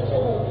fara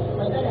cikin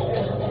magana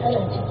irin haka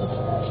tana ciki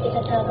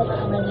ita ta zama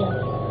amarya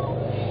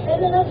sai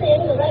na rasa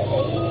yadda za ta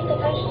yi ta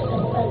tashi ta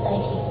tafi kan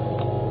ɗaki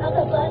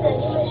aka zo ana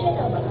neman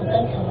shaida ba a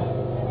ganta ba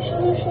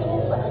shiru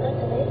ba a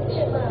ganta ba ya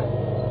ce ma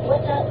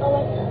wata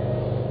ƙawarta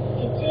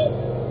ki ce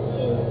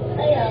ki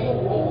tsaya min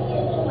in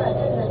kin ji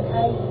matan nan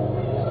ta yi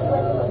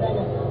wani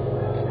magana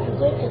ki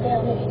zo ki gaya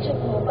min ki ce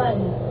kuma ba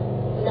ni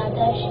na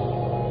tashi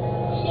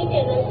shi ke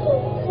nan so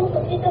sun ka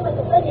ita ba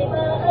ta sani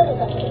ba an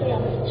riga ta gaya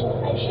mata cewa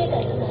ai shaida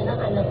tana nan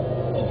a nan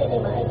ita ne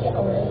ma ake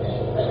auren ta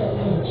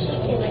shi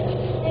ke nan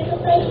sai ta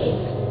sake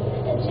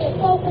ta ce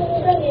ko kun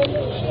gane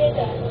min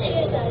shaida ne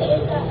ta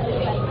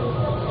albaki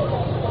ta ce za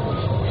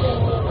ta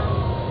nema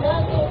na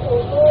zo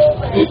hoto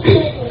ba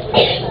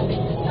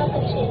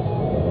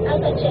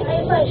aka ce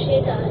ai ba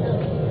shaida a nan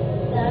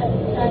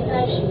ta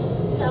tashi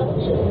ta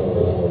wuce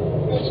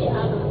ta ce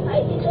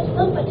ai ita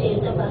san ba ta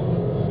yadda ba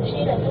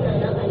shaida tana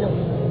nan a nan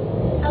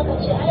aka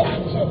ce ai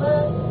an ce ba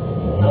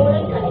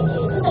auren ta ake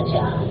suka ce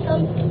a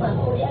san ba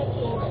aure ake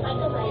yi ta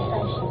gama ya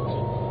tashi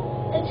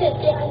ta ce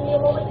sai an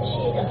nemo mata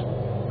shaida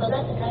ba za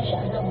ta tashi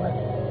a nan ba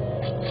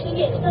shi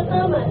ne ta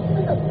kama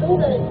suka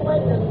dinga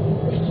wannan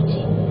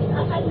rikici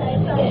a Allah ya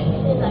sa su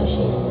sai ga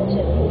shi ta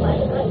ce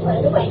ba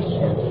ni baki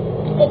na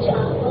ta ce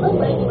a ba zan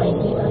baki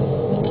baki ba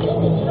sai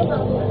da ki raba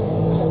mu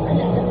don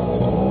Allah ta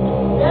sani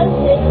na su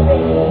ne ta zai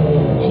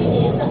shi ne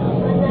ya sa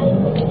amma na yi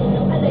kuɗi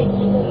don Allah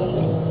ki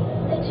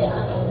ta ce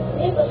a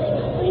ne ba zan yi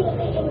hakuri ba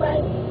sai kin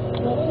bani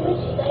domin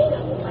miji na yana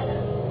mun fada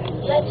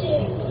ya ce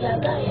ya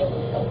za a yi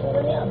ɗauko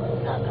wani abu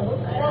a kamar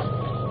kara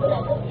muna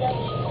tafiya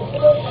da shi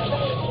da kuma ya za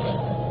a yi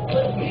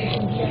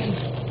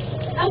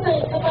aka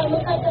yi ta ba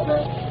maka ta ma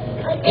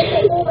an ta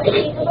ko ba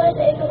shi ta ba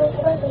ta ita ba ta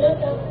ba ta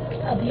nata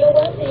abu ya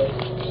watsa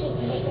shi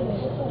kuma ta ba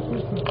ta ko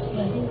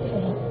ba din ta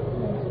ba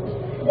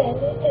da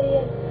ne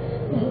ƙarya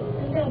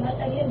da ma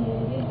ƙarya ne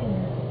ne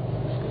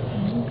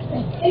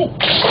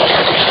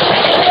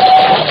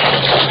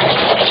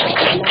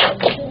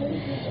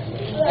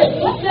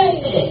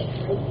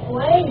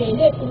waye ne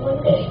ne kuma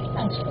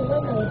a cikin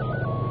wannan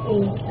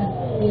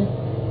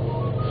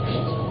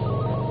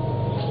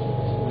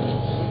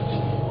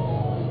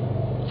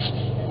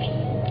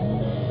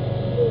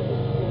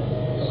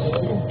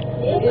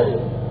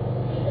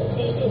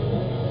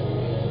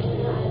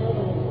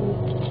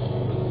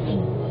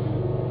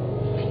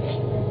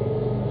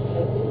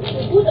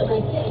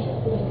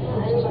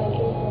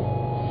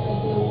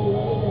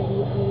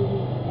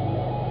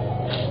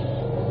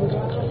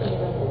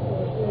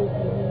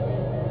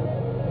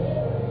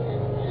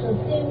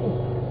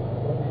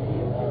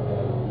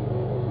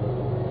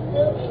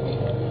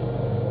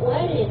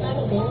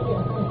bayani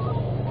a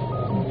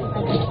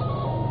kan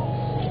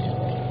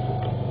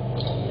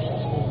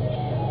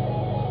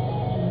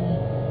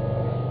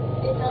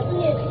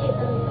tatsuniyar take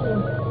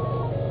karantarwa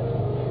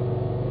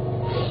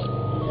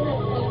suna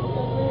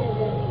karantar mana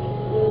da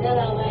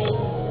yaudara bayan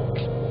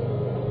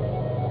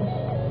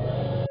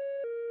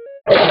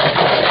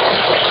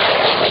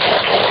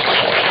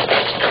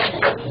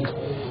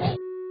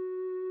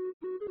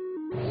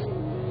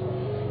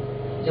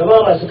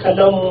jama'a masu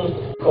kallon mu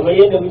kamar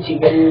yadda muke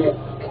gani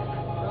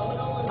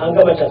an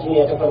gama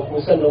tatsuniya ta farko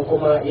sannan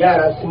kuma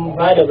yara sun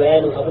ba da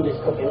bayanin abin da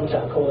suka fahimta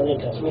akan wannan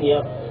tatsuniya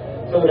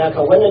saboda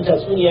haka wannan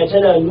tatsuniya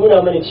tana nuna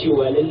mana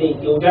cewa lallai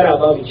yaudara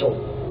babu kyau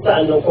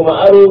sa'annan kuma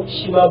aro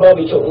shi ma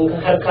babu kyau in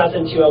har ka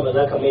san cewa ba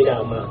za ka maida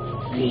amma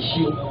mai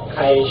shi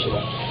kayan shi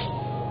ba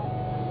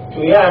to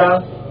yara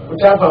ku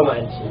tafa ma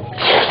anti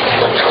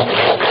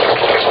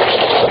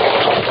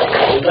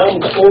za mu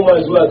koma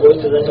zuwa ga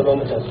wacce za ta ba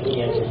mu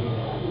tatsuniya ta biyu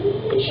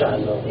insha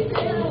Allah.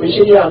 Kun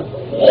shirya?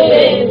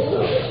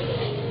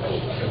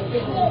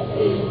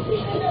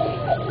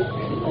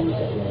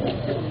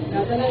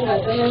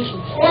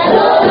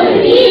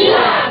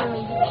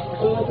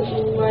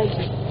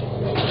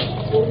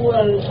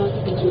 tsohuwar ta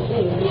suka ce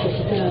kai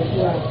lokaci tana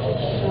zuwa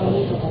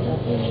samun ta kwata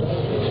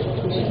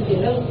to shi ke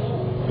nan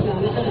na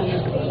ana na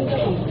kai ta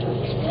kamfuta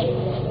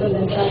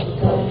sannan ta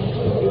fita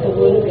ita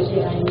wani kashi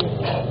a hanya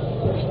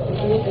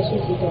wani kashi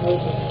ce ta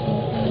rauta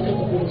ta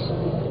tafi da shi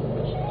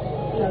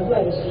ina zuwa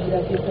da shi gida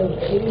sai ta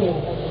kirmi a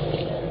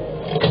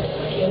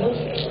kenan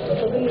da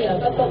ta kirmi a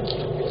ƙasa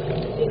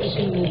sai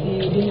kashin ne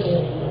zai dinga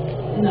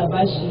ina ba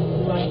shi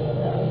ruwa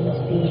da abinci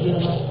sai ya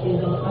girma sai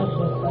zama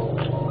kasuwarsa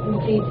in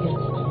sai biyar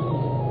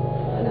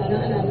ana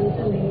nan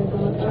sannan ya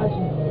zama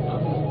ƙasu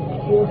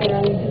sai wata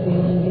ranar ta zai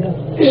yi gidan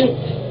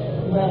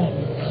ba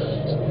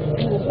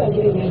ina so a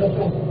gidan ya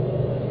gaka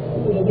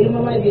saboda gulma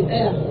ma bai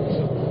tsaya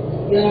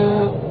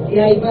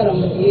ya yi bara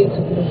mu ya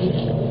tafi da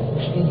hutu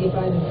ya je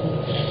ba da su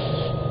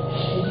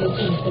ya je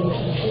cin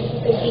sarki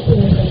sai su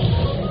kuma kan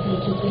sarki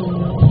cikin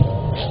yana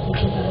ya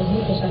ce ka aji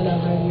ka sha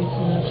labari ya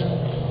ce na ƙara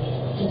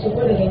ya ce ko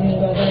da ganyen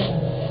ba za ka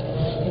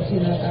ya ce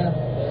na ƙara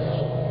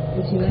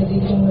ya ce na je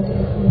gidan wata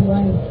ruwa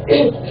ne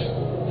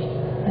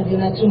a je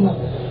na cimma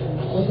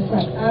wata sa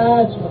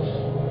ƙatuwa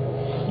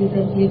sai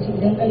sarki ya ce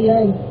idan ƙarya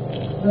ne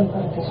zan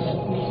fara ta shi ya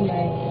ce ya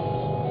yi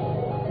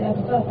sai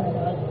aka sa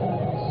fada aka fara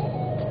ta shi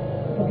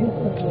ka bi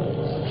ko ka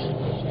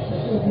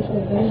so bi ko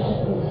ga ni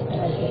ko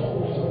ka ce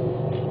ne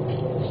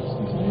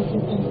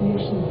ce ya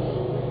ce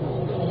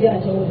a je a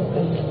jawo da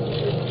kai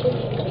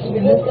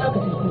idan nan sai aka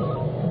tafi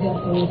a je a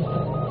jawo da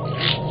kai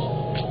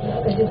da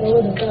aka je jawo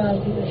da kai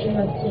sai ta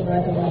shima ta ce ba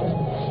ta ba ta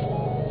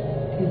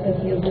sai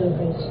sarki ya zo da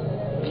kai shi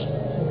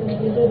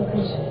ya zo da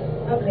kai shi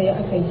aka yi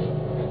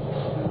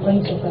a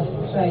banki sa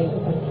sa ya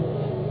kuka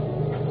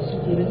shi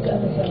ke da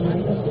aka ce amma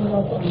ita kuma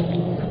ko a mabu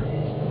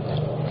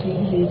sai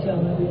gida ya ce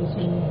amma bai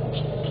su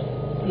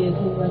sai ya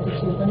tuba ta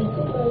ce ban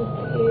su ba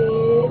ke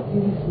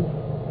turisi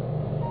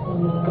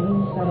samarin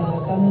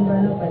sarakan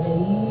bana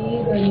fadayi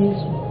gare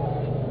su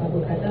abu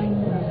kaɗan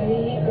a kai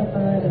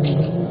kafa da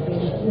mutum sai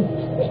da su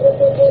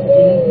shi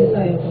ke sai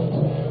sa ya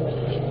kwanci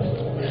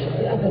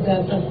sai aka ja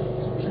san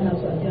ana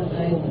so a jan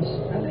kayan da shi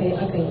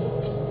aka yi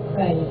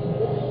sa ya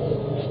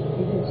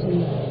ita ce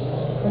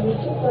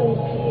kwanci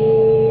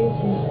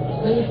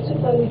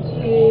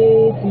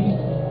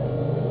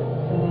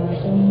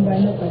sarakun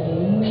bana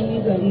kwadayi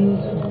gare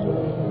su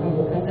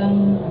abu kaɗan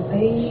a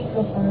kai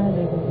kafa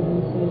daga gudun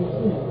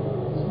sarki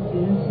su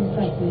kenan sun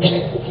sa su yi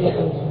ya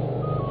kansu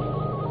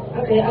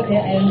aka yi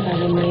a yanka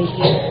nan na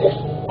yake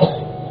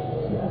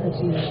sai aka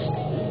ce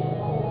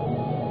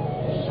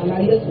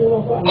amarya tsohuwa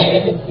ko amarya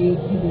ce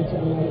gido ce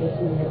amarya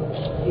tsohuwa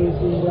sai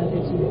tsohuwa ta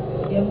ce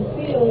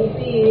yamfi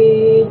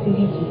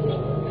tiriki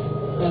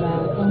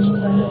sarakan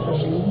bana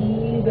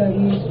kwadayi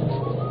gare su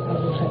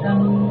abu kaɗan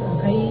a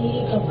kai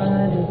kafa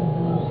da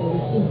gudun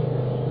sarki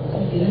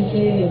idan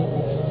sai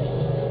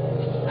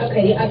aka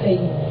yi a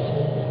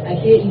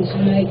keɗi shi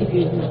na ya kife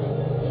zuwa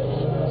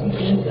shi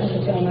kenan sai aka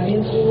ce amarya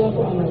tsohuwa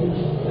ko amarya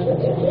aka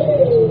ce amarya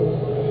tsohuwa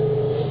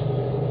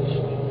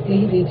sai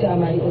yi bai ce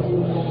amarya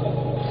tsohuwa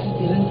shi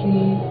kenan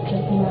sai ta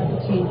kuma ta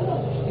ce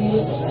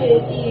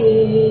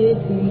tsiye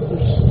tiriki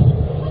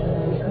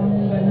sarakan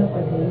bana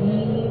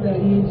kwadayi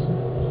gare su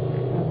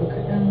abu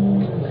kaɗan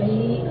a kai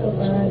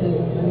kafa da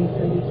mai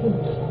sarki su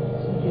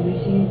ke na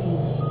shefi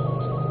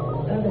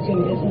za ka ce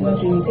mai sun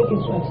wato mai take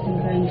so a cikin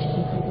kayan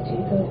ciki sai ta ce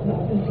ita kuma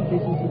abin da take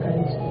so sai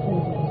kayan ciki ko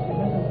da take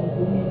ba ta son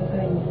komai na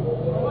kayan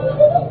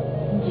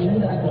nan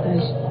da aka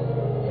tashi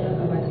sai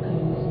aka ba ta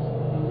kayan ciki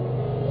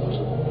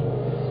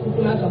su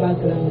kuma aka ba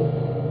ta nama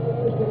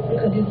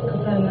suka je suka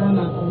sa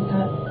nama a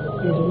wuta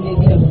ya damu ya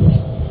gidan sai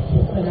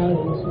suka dawo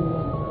da su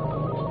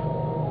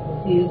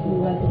sai ya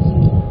tsuwa ta ce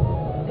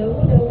da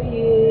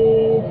wuye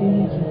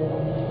jirgi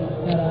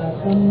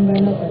sarakan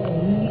bana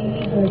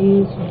kwadayi gare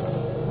su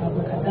abu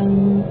kaɗan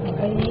a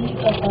kai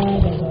kafa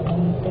da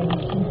gaban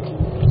sarki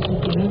su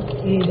kenan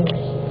sai da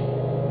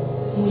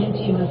mu ya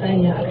ce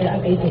masaniya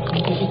aka yi tafi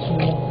ta kici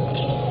ne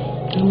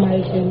nan ma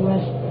ya ce ruwa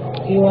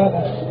sai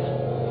waka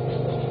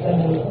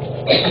sannan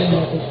da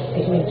ta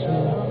iya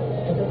tunawa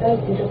da ta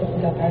tashi ta tafi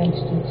da kayan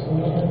cikin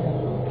gidanta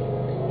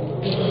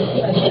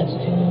da ta a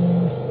cikin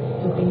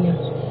tukunya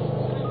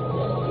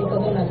sai ka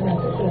zauna tana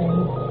ta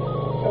tunani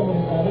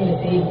saboda abin da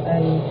ta yi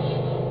tsari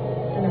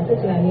tana ta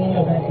tunani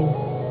yadda ba ta yi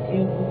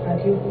teku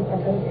a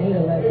kan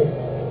yadda ba ta yi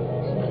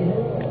shi ke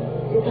nan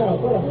sai ta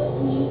haƙura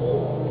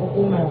ta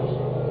koma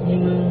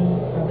neman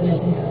abin da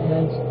ɗin ta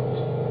daji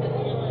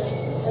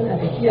tana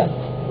tafiya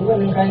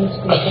wannan kayan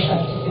cikin kasa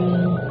a cikin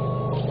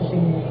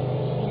tukunya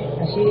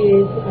ashe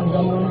sukan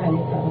zama wani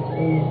halitta a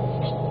cikin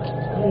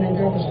wannan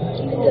ta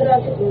tafi ita za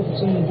ta zo ta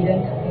cimma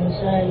gidanta an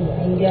share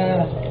an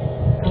gyara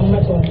an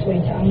mata wanke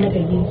an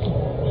mata girki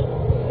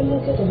kullum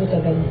sai ta zo ta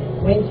gani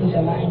wankin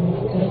jama'a ne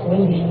ta rasa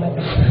wanda ya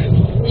mata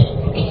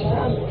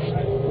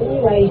wani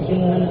waye ke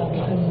wani abu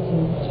kan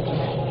jikin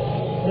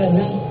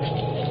ranar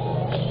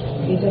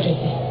sai ta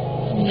tafi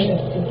inda da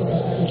ta tafi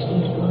a cikin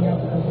tukunya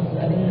kuka zo su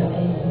dinga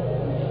aiki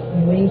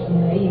mai wanki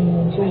na yi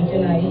mai wanke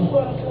na yi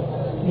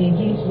mai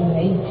girki na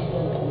yi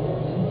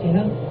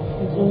kenan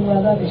tsohuwa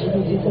za ta shigo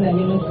sai tana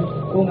neman su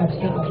koma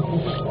cikin abu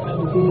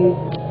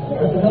sai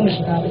ba su gama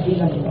shiga ba sai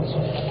ga ta kasu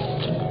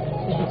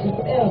sai ta ce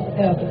ku tsaya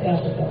ta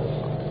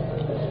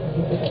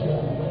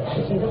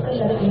ce don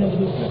Allah da annabi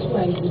ne su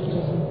waye ke da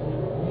su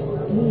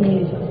mun ne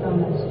da suka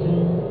samu a cikin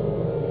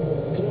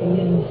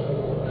tukunyar ne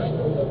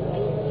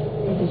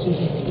sai ta ce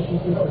ta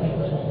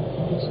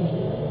ce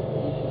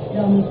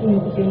da mutum ne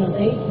kuke man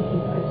aiki ke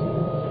ka ce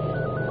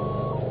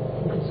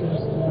ta ce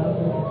su ba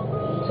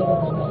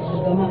ku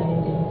gama a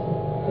yanzu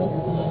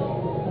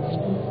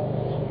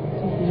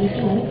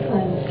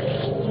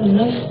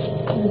sannan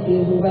da ke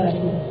zo bara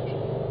ne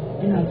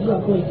yana zuwa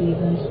kawai ke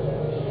gan su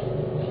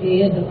sai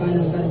yadda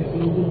kwanan bara sai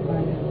yi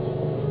kwanan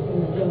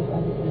yana zuwa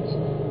kwanan sai ce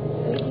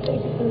sai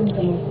ki kan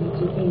kamar ku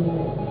ce kan yi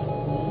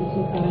ku ce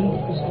kwanan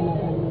ku sha na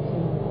kwanan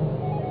sai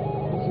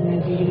na ce na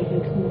je gida kai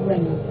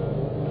turuwan nan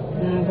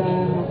na ga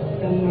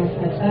yan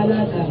mata tsala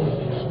tsala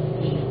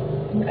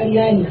in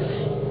ƙarya ne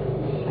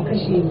a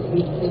kashe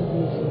sai ki sai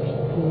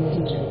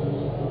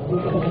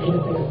suka tafi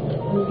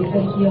da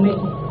sarki ya mai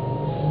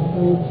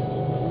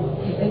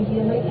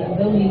a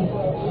zaune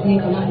ne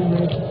kama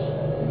almarki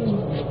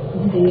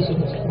da ya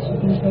shiga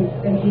cikin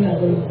sarki na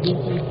zaune da ya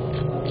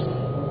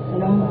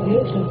salamu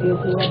alaikum sai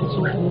kowa da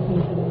cin alaikun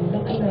salamu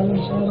don Allah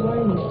yin sharuwa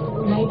ne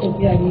na yi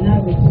tafiya ne na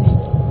bai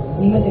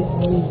ni mata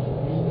kawai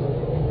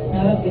na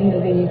rafi inda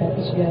zai yi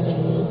kafin shiga da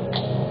ne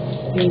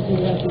sai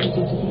kowa su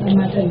kace cikin ɗan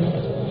matan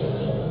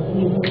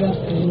ne kowa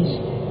su kare shi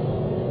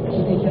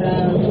ta kira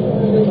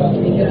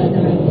ta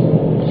hannu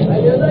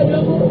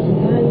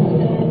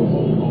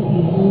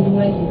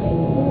ruwa ke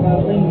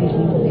baban da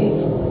ke kuɗe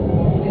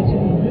ta ce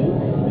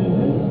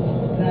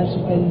na shi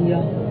kwalliya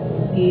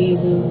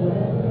ɗebo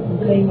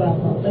kai wa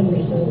baban da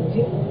ke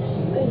waje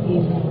kan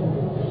ɗebo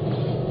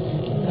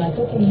ga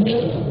ta kunu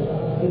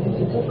da ta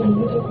ce ta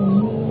kunu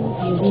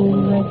ɗebo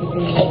ruwa ke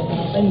kai wa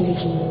baban da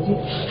ke waje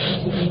ta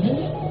ce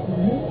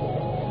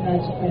na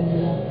shi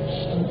kwalliya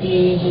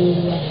ɗebo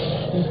ruwa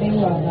kai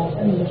wa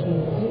baban da ke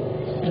waje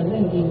da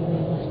zan ɗebo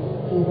ruwa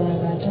to ba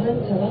ga ta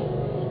hanta ba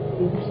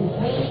ce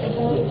ta yi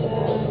ta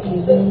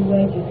ɗiban ruwa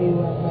ke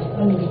kaiwa ba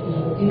kan da ke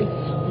waje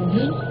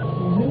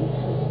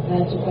na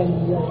ci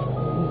kwalliya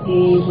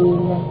ɗebo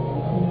ruwa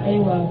in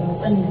kaiwa ba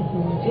kan da ke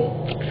waje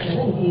da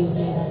zan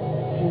ɗebo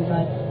ba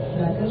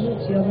ba ta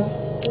zuciya ba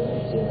ta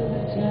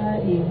zuciya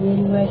ɗebo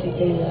ruwa ke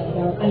kaiwa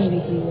ba kan da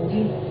ke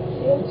waje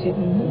sai ce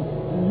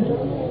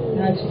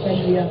na ci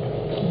kwalliya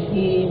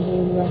ɗebo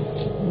ruwa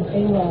in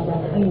kaiwa ba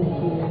kan da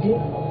ke waje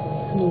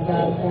to ba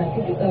ta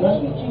ƙiƙa ba da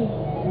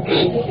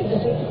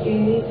take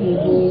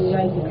ɗebo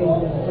ruwa ki kai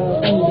da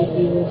kan da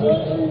ke waje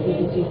da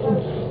ke ce kun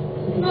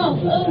da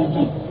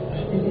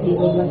ke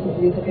ɗebo ruwa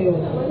ki ta kai wa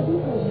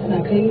ana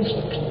kai mishi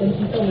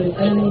sarki saboda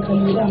tsananin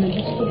kallo da mai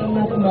cikin ɗan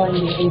matan ba wanda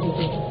ya kai da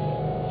ke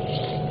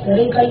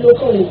garin kallo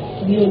kawai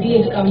biyo ya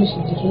jika mishi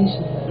jikin shi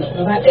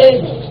gaba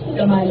ɗaya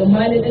da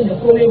malin ɗin da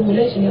komai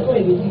hular shi ne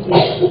kawai bai jike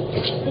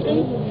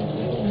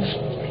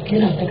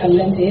yana ta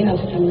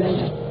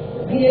kallanta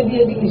biye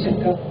jikin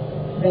shakka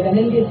daga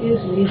nan dai sai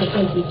su ne da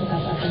kansu suka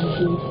saka da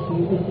shi su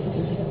yi gudu da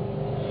gida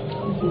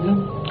shi nan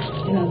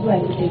yana zuwa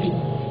ya fita gida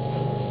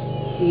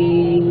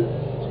sai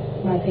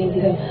matan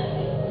gidan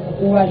da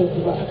kowa da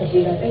kowa aka ce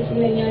ga sai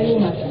nan ya yi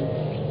mata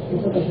sai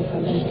suka zo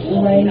kallon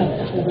kowa yana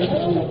da kallon a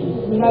kan baki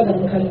kuma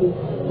garin kallo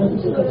wasu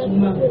suka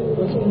suma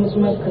wasu kuma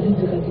suma suka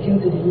jijjiga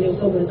jikinsu da miyau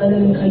saboda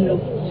tsananin kallon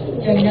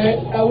can ya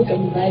kauta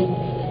bayi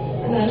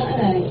ana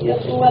nan ya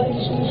tsohuwa ta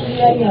shi shi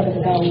yarinya ba ta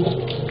dawo ba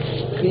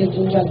ya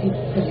tsohuwa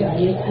ta ce a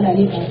yi ana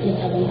ne kafin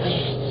a banka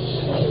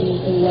sai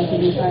tsohuwa ta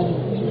yi fadi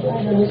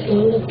da wasu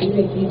wani su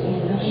zai ke tsaye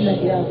na Allah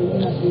ya abu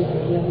yana so ya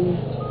abu ya ne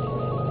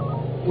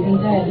idan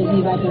ta yadda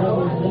zai ba ta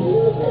rabon da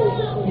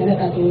ya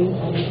raka ta wani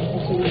tsari ta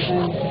ce ya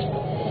fadi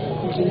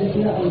ta ce da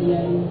sai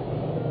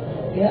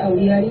ya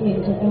auri yari ne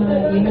ita kuma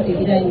ya mata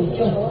gida ne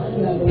kyau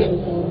suna da wasu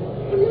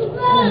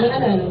sauri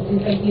ana nan sai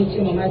sarki ya ce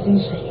ma matan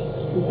shi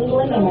kun ga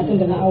wannan matan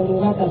da na auro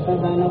ba ta son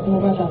rana kuma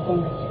ba ta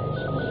son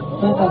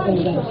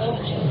gana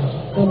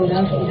saboda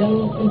haka idan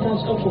kun ta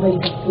so ku bari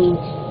ta so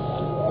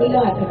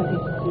kullum a taka sai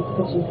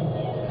suka ce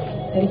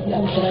sarki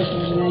an kira shi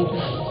na yaki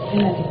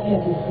yana tafiya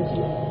sai suka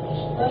ce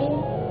an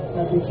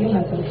wato ke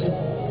matar ce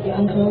ya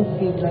an kawo ku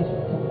ke zaki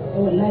ta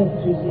wallahi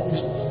ku ce an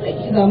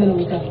shiga mana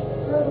wuta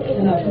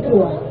tana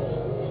fitowa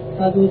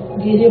ta zo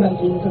daidai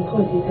bakin wutan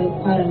kawai sai ta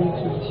fara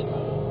narki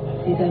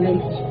sai ta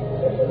narki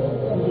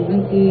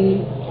sannan sai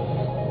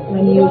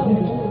wani ya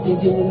gudu ya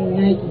je wurin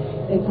yaki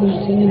sai kuma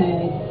sun yana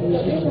yaki ya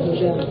ce da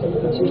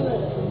ya ce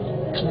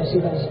na shi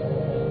ba shi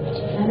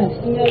ana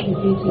cikin yaki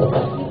sai ce a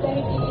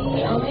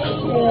mai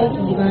da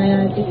yaki baya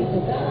ta ke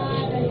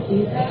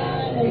ta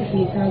narke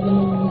ta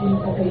zama wani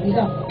tsakar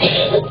gida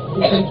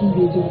da sarki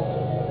bai ji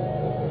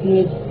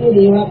sai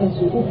da ya waka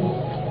su uku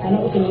a na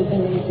uku ne kan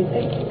yake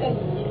sarki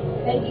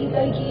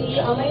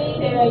a mai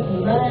da yaki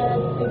baya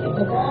ta ke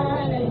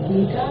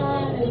ta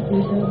narke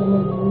ta zama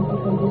wani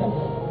tsakar gida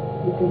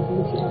da sarki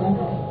ce a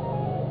ranka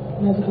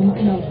na ji kuma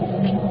ina faɗa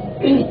na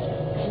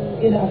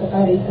sai da aka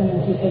ƙara yi sannan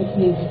sai sarki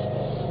ya ji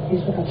sai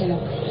suka tsaya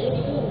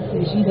da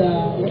shi da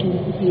waɗanda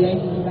suke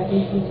yaki gaba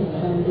ɗaya sai su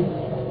samu da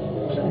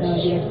da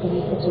ya kuma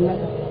kwacin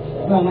mata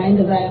ba ma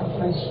yadda za a yi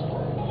amfashi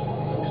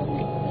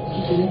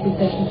shi ne sai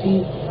sarki sai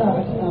sa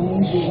aka samu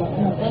shugaba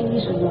ana samun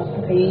shugaba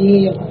aka yi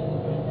yayyafa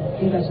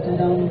sai ga shi ta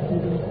dawo mutum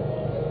dinka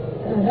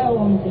tana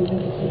dawowa mutum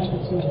dinka sai aka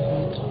ce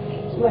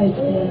suwa ya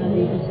tafi yana da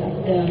ya sai aka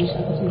gaya mishi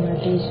aka ce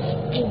matan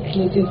shi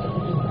ne ce su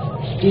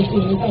ya ce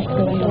ne ka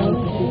kuka wanda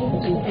wani sai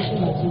suka ce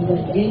masu ba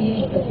ya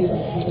yi ka ce ba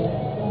su ba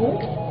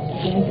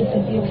da sai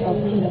sarki ya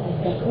faru da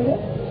aka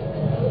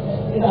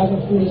sai da aka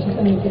kore shi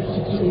sanin sai su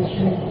ce ya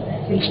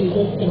sai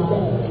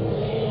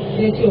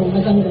sai ce wa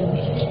mazan gani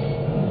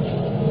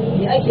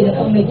me ake da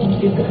kan mai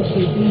kinke suka ce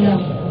dilla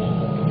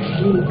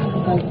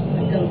aka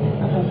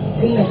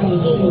dilla kan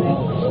mutum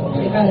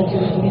ya kara ce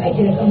me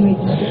ake da kan mai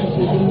kinke suka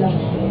ce dilla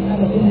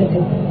aka dilla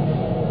ta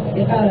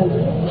ya kara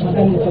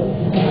magana ta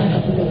kuma aka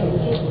dilla ta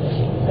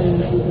sannan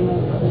sai kuma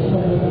aka zuba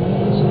da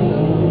zama shi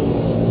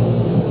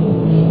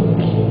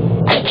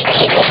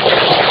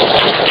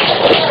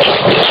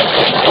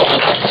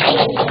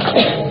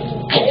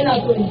ina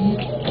so ji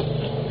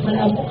wani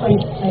abu kai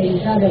a yi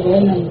ta daga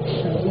wannan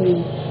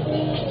sarki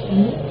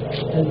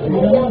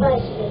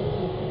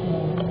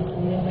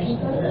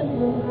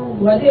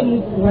wa zai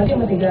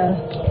mata gyara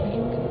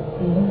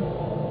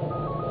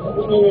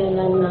kuɗi ne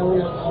na nuna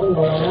abin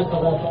da rana ka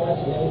ba ta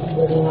wasu da aiki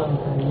da zai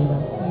amfani ba.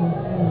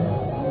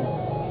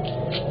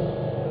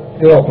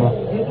 yawa kuma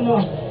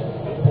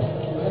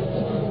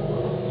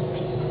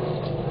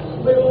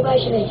Bulun ba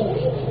shi da kyau.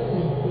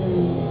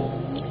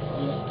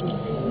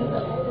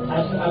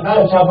 a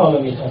ƙara shafa ma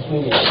mai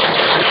tasuniya.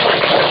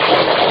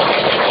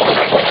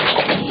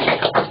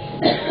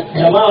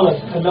 Jama'a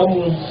masu kallon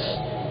mu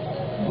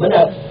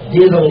muna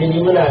je zaune ne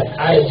muna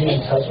ƙara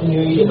jin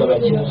tatsuniyoyi daga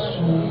bakin su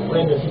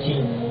wanda suke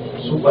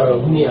su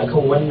ƙwararru ne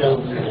akan wannan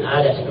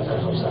al'ada ta ƙasar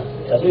Hausa.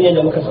 Tatsuniyar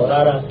da muka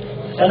saurara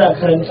tana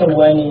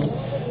karantarwa ne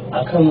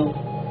akan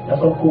na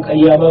farko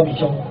ƙarya babu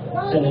kyau,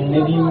 sannan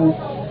na biyu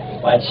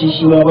ƙwace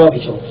shi ma babu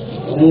kyau.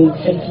 Domin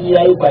sarki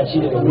ya yi ƙwace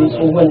daga wurin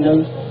tsohon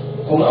nan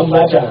kuma an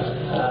bata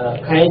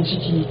kayan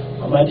ciki,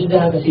 amma duk da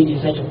haka sai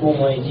da sake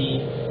komawa ya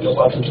je ya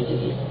kwato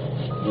ciki.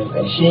 Da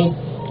ƙarshe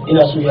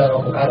ina so yara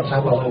ku ƙara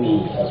tafa ma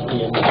mai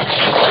tatsuniyar nan.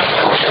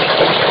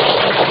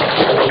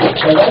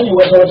 Da za mu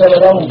wata ba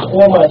za mu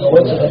koma ga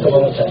wacce ta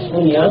taɓa mata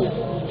tatsuniya.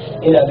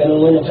 Ina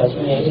ganin wannan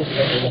tatsuniya ita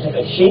ce ta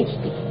ƙarshe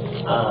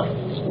a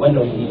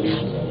wannan wuri.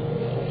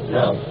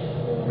 Na'am,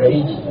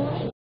 gari ki.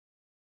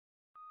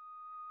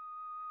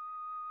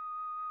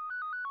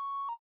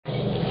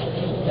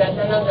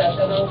 Gatanan da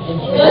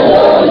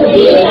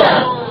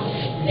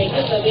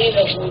kisa ne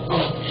da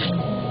koki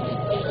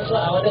so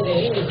a wani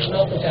gari mai suna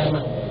kutama.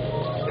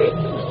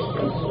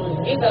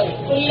 Gisa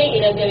kullum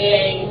idan dare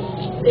ya yi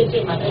zai ce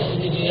matar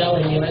shi zai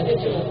yawon nema, zai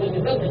ce makoki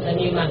zan fita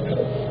nema,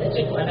 ta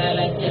ce ku ana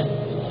lafiya.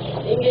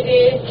 In ya je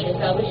ya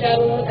samu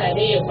shanun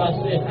mutane ya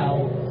kwaso ya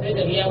kawo, sai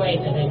gari ya waye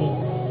ta gani.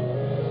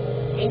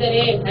 In dare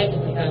ya sake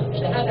fita,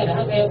 da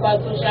haka ya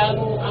kwaso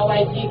shanu,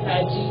 awaki,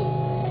 kaji,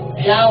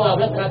 yawa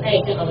masa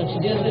kayayyakin abinci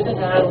jirgin ta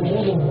tara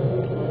rubutun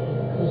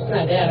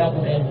suna da yara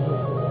guda biyu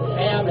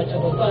ɗaya mace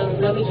babban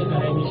namiji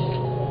karami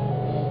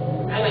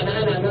ana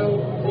nan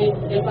sai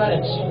ya fara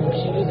ciwo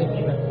shi ne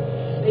zafi ba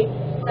sai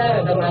tara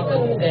da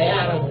matan da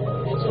yaran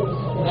ya ce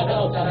musu ga da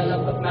autara na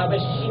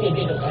bashi shi ne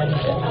bai da kwari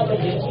duk abin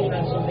da ya ce na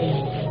so zai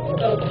yi ku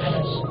kar ku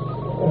hana shi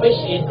ku bar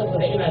shi ya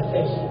saboda ina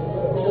son shi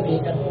ko bai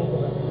karfi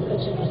ka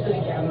ce ku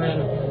sirki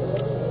amana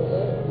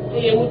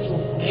sai ya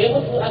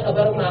mutu aka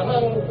bar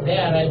maman da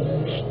yara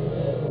biyu.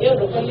 Yau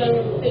da kullum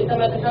sai ta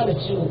mata kama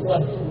ciwo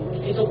kuwar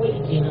ita ko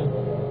kenan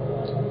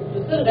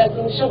sun riga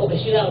sun shago da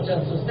shi na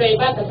wutan sosai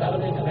ba ta samu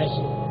zai taɓa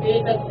shi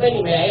sai ta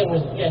bari mai yayin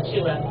wasiya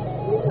cewa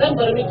zan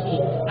bar miki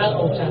an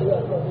auta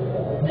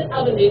duk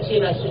abin da ya ce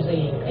na so zai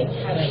yi kai ki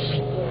hana shi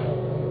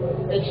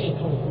ta ce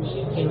to shi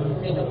kenan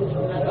sai da mutu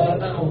aka bar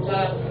ɗan auta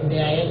da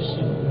yayan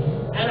shi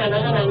ana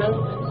nan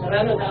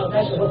ranar da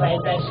auta shi ba ya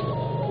tashi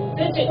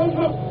sai ce ta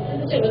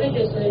ce ba zai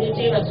ke so ya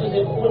ce yana so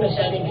zai kona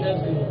shanin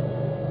gidansu ne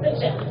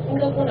tace in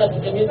ka kuna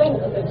da me za mu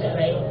kasance a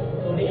rayuwa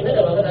to da ina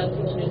da magana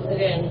sun ce su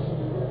gaya miki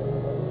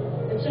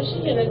ce shi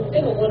ke nan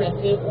sai ka kona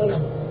sai ya kona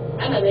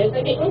ana da ya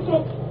sake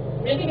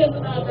me kake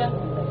suna ta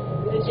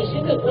da ce shi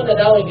zai kona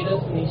dawon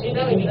gidansu ne shi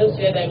dawon gidansu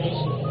ya dame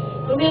shi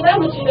to me za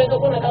mu ci daga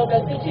kona dawon ta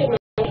sai ce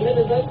mai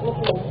da za su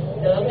muku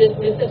da wani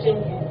ya sace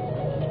mu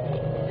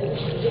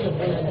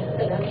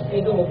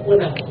sai gama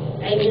kona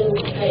ainihin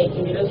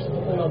kayayyakin gidansu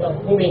kuma ba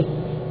komai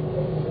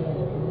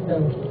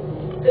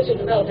ta ce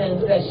ta dawo ta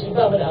yanzu ga shi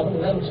ba mu da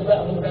abin da za mu ci ba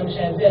abin da za mu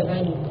sha yanzu ya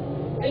zami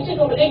sai ce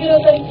kuma dai gidan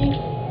sarki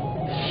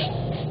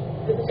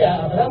ta ce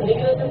a ba za mu dai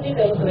gidan sarki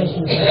ka musu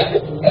rashin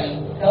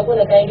ka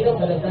kona kayan gidan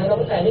balanta na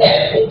mutane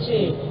sai ce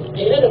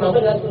da ina da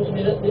mamar za su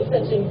mutu da suka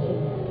ce musu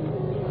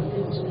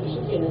shi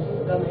ke nan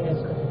suka kama ya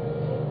suka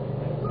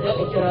sai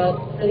aka kira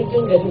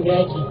sarkin garin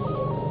yaki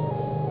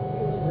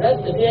za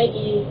su tafi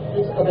yaƙi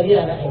sun suka bar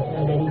yara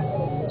a gari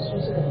su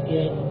suka tafi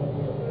yaƙi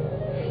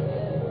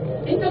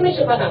in ta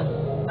mishi faɗa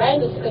bayan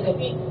da suka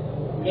tafi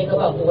ya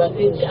gaba kowa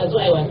sai ce a zo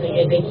a yi wasan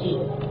yadda ke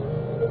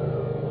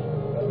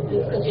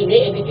suka ce me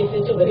yadda ke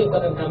sai ce bari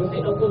kwatanta musu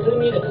ya ɗauko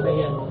turmi da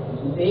kabariya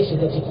sai ya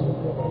shiga ciki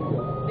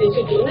sai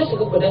ce to ina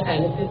shiga ku daka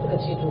ne sai suka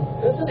ce to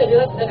in suka je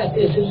za su daka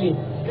sai ya zille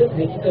sai su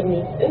daki turmi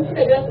in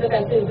suka je za su daka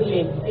sai ya zille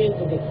sai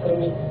su daki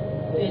turmi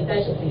sai ya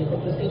tashi sai ya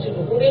fito sai ce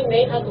to kun ga yadda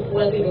ya haka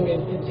kowa zai dinga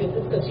sai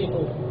suka ce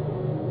to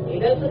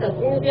idan suka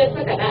sun je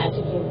saka da a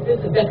ciki sai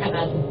su daka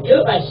da su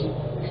girba shi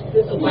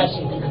sai su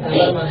kwashi a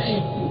kamar ma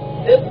sai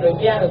su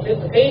dauki yaron sai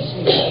su kai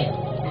shi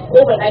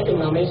kofar ɗakin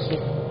maman shi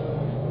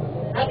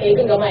haka ya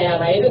dinga ma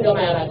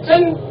yara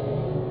can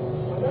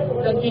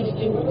sarki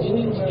jikin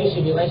shi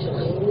bai bashi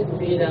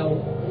sai dawo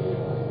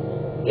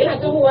yana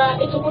tahowa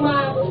ita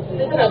kuma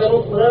sai tana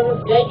ganin kurar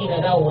yaƙi na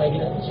dawowa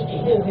gida su shi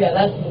ke yin ziya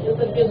za su yi in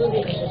sarki zo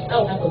zai kashe shi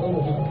ɗaukar haka zo mu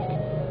gudu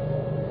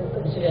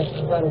suka shirya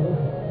suka fara gudu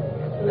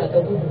suna ta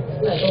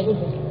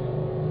gudu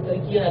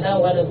sarki yana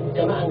dawowa da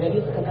jama'an gari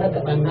suka tarar da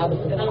ɓanna ba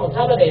su ga ɗan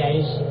auta ba da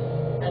yayin shi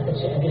aka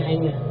ce a bi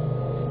hanya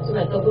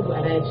suna ta gudu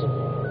a daji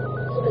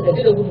suka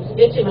gaji da gudu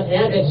ya ce mata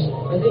ya gaji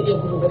ba zai iya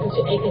gudu ba ta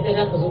ce ai kai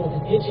ta ka zo mu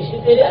tafi ya ce shi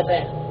sai dai a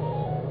tsaya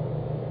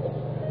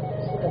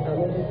suka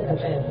samu sai suka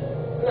tsaya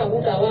suna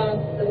hutawa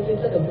sarki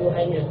suka biyo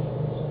hanya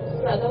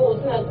suna taho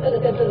suna tsada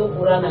kai suka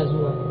kura na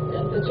zuwa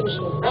ta ce shi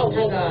ɗan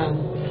auta ga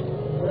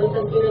wurin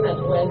sarki na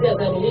tuwa yanzu ya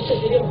zane ya ce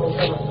shi ne mu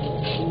sama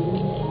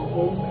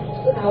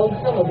suka hau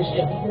sama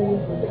bishiya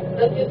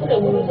sarki suka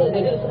gudu suka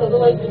gaji suka zo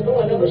wajen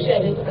wannan bishiya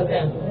ne suka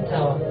tsaya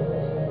hutawa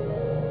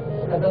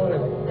suka zauna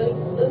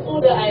su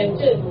da a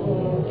yance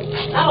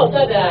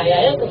auta da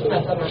yayanka suna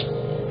sama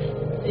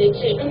sai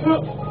ce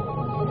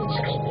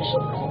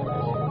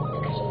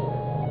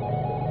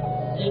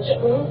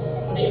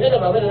da ina da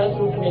baba da za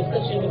su mutu mai suka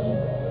ce miki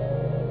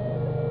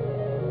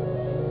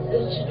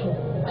sai ce to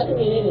hada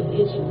mene ne da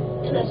ya ce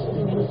ina son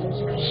zai nemi sun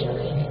ci kashi a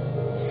kai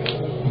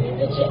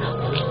ta ce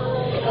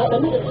a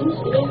game da kan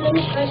su idan zai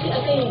musu kashi a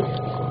kai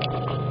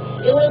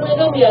yawai mai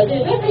gabu ya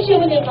zai kashe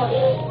mu ne fa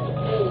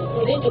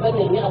to dai ki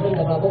bane ni abin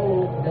da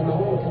babanmu da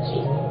mamanmu ta ce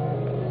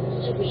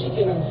shi ku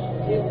shikenan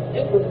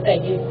ya ku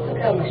tsage ta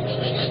kama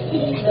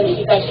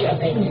sarki kashi a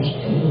kai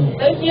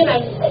sarki yana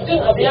jin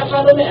abu ya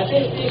faru mai a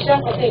kai sai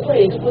shafa kai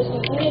kawai ya ji wasu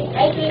su ne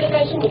ai sai ya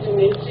kashi mutum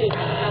ne ce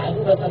a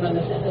duba sama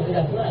na sai aka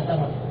gida suna a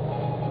sama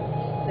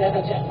sai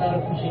aka ce a fara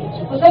kushe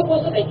ici kusan ko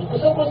su ɗaki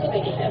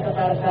sai aka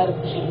fara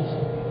kushe ici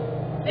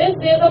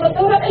sai ya zama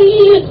sauran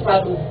ayyuka su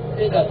faɗo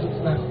sai ga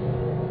tutuna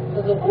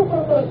daga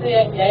farko sai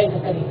yayin da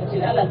kare ta ce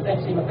da Allah ta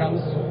ce maka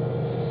musu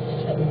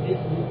da duke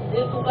su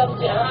sai su ba su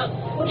ce a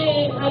ku ne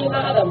halin na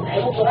adam ai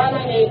muku rana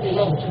ne ya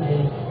ma mutum da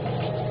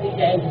sai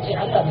yayin da ce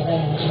Allah ba zai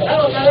yi ba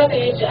Allah ta zaka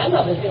yi ce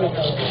Allah ba zai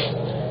maka ba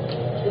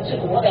sai ce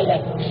kuma wadanda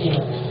ka ce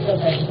zan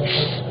ta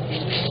shi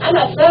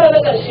ana tsara na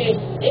karshe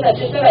ina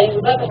ce tara yi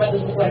za ka faɗi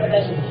su kwana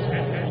tashi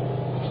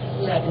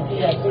suna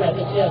tafiya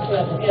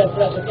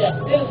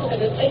sai suka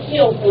ga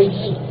tsakiyar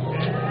kogi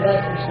za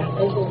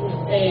su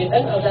ce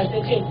dan auta ta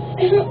ce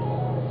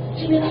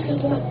shi ne aka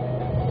kuma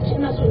shi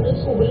na so da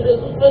tsogul da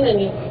wannan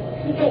ne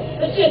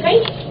ta ce kai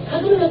ka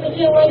zo na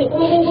tafiyarwa ne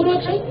kuma mun gudo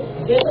can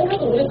da ya haka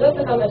gudu za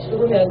ta kama cikin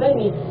ruwa za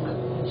mu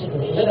shi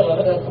ne da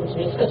baba da su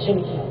ne suka ce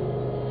miki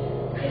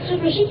shi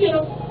to shi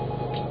kenan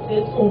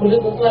sai tsogul da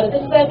tsuwa da ta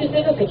zafi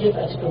sai ka sake su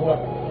a cikin ruwa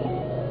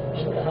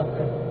suka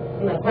haka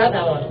suna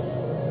fadawa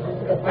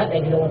suka fada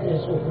gidan wata da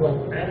tsohuwa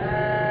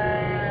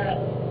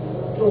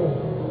to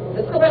da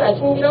suka fada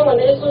cikin gidan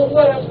wannan ya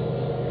tsohuwar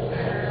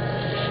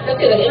ta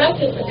ce daga ina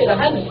ce suka ce da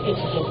halin suke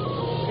ciki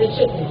sai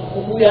ce ku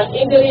buya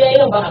in dare ya yi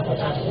nan ba a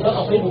fata don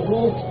akwai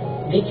duhu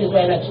da yake zuwa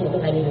yana cin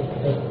mutane da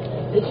kai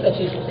sai suka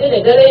ce sai da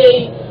dare ya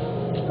yi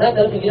za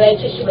ka rufe gida ya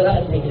ce shi ba za a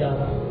rufe gida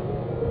ba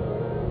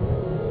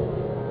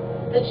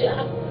ta ce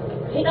a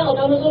ni dan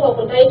auta mun zo ba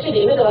kunta ya ce da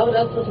ina da babu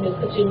za su mutu me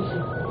suka ce miki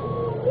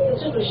ta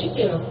ce to shi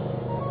kenan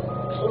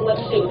sun ba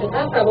ta ce ita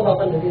ta samu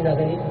bakon da zai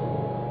zagare ta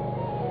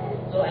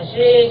to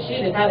ashe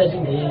shi da tara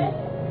jin da ya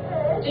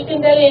yi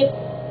cikin dare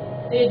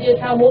sai je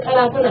samo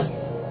karafuna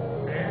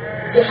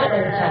ya haɗa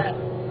wuta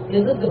ya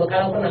zuzzuba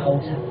karafuna a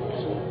wuta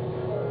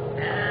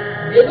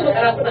ya zuba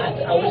karafuna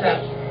a wuta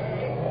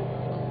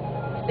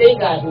sai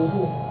ga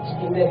dodo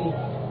cikin dare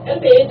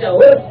yadda ya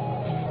jawar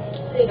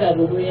sai ga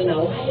dodo yana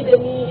waye da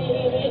ni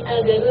a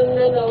garin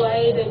nan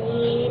waye da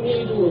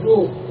ni dodo.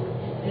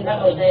 Sai da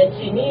auta ya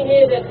ce ni ne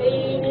da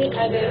kai ni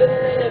a garin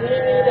nan ni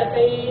ne da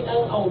kai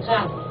dan auta.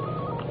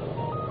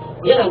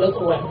 Yana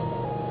matsowa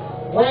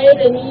waye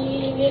da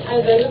ni a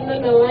garin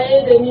nan waye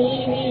da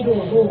ni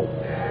dodo.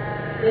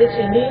 Sai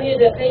ce ni ne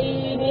da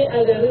kai ni a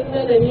garin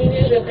nan ni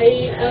ne da kai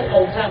dan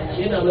auta.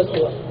 Yana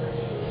matsowa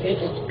sai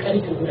ta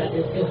karfe guda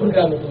ɗaya sai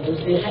hurga mu dodo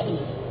sai haɗe.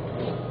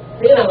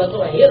 Sai yana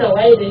matsowa yana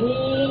waye da ni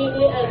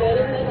a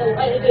garin nan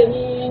waye da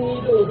ni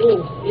dodo.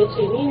 Ya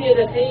ce ni ne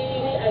da kai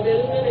ni a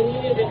garin nan ni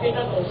ne da kai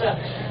dan auta.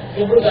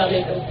 Sai hurga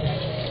mai karfe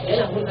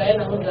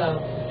yana hurga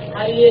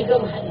har ya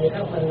gama haɗe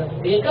kafar nan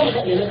da ya gama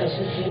haɗe na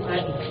ƙarshen sai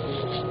faɗi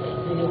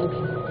sai ya mutu.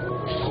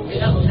 Sai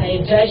na auta ya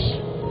ja shi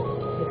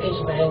ya kai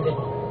shi bayan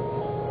gari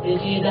ya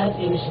je ya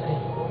datse mishi kai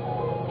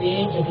sai ya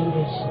yanke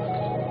dindin shi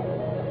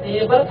sai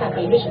ya bar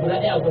takalmin shi guda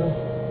ɗaya a gurin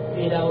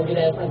sai ya dawo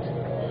gida ya kwanta.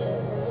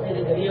 Sai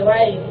da gari ya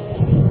waye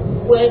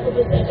ko ya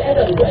fito sai ta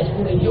da rubu a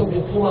cikin gari yau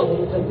bai koma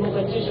gurin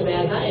kwanci shi ba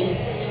ya za a yi.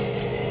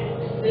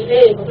 Sai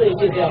ɗaya ya fito ya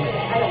ce ga mai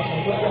ana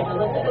canzo ana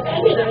canzo sai ka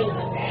kame da rai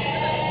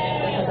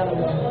ka kama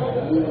mutum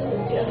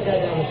sai aka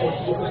gaga mutum ya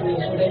fito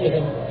ya so dan ya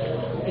gani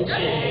ya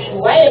ce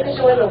waye ya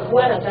kashe wannan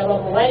kuwa na ta ba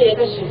ko waye ya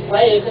kashe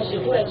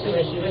ko ya ce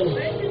ba shi bane.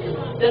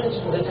 Sai ka ci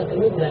ga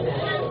takalmin guda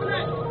ɗaya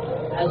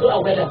a zo a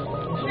gwada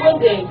duk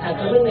wanda ya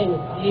takalmin nan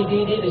ya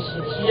daidai da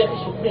shi ya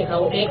kashe kuma ya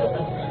kawo ɗaya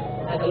kasan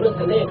takalmin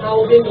sannan ya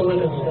kawo bindin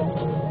wannan guda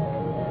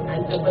an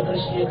tabbatar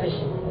shi ya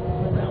kashe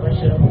ga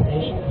bashi rabin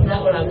ɗari na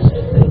ɓara mishi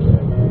da sarki.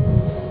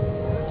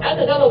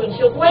 Aka gama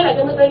bincike kowa yana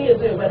ta matsayi ya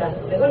zo ya gwada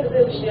da wanda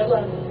zai mishi yawa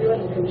sai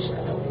wanda zai mishi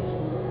kaɗan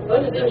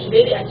wanda zai mishi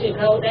daidai a ce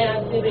kawo ɗaya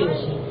sai bai da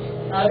shi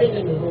kawo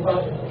bindin mai ruwa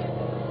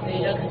sai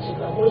ya ka ci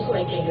ko su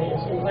ake gari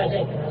su ba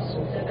jan kira su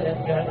sai ka da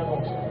kira ɗan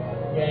wata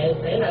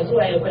yana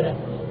zuwa ya gwada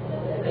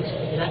ka ce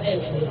ina ɗayan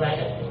ka ne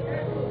bada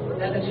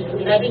aka ce to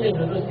ina bindin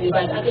dodo sai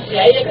bada aka ce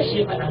yayi ya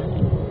kashe faɗa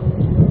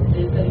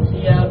sai sarki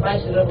ya ba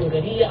shi rabin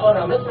gari ya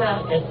aura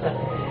masa yarsa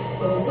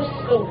kurungus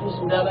kan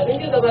kusu da ba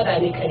dinga gaba da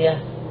ne karya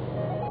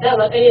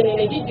dama ƙarya ne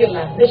na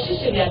giggirla na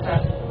shishirya ta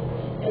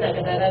yana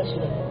ga dara ce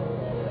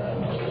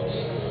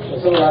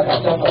musamman haka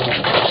ta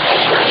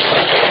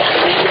faɗa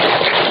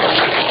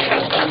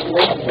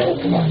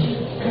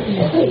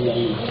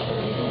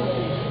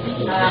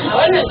a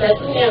wannan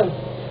tatsuniyar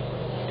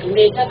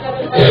mai ta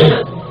karanta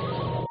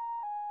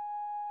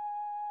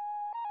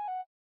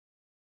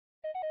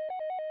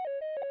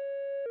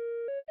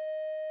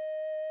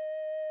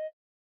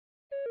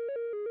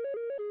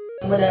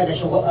muna da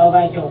shugaba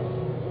ba kyau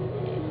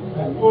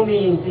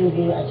komai yin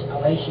zai a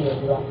bai shi ya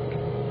zuwa.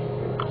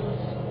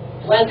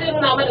 Wa zai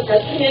nuna mana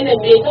tatsuniyar nan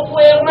mai ta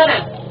koyar mana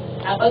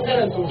a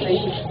ɓangaren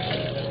tausayi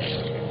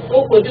ko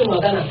ko jin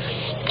magana.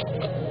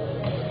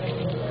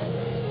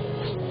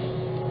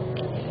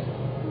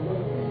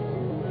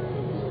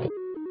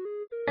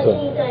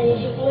 mutane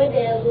shi kuma da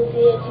ya zo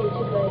sai ya ce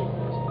ci gari.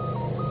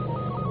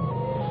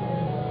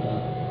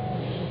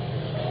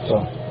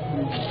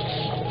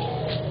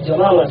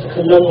 jama'a masu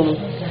kallon mu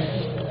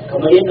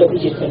kamar yadda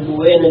kuke kallo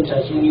wayannan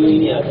tatsuniyoyi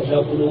ne aka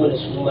zakulo mana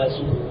su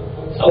masu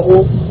tsaho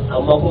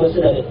amma kuma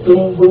suna da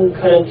dumbin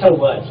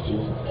karantarwa a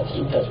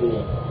cikin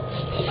tatsuniya.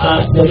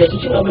 A daga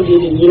cikin abin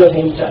da ni na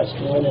fahimta a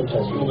cikin wannan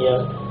tatsuniya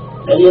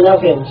lalle na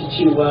fahimci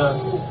cewa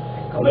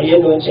kamar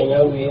yadda wancan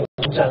yaro ya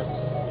fahimta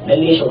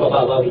lalle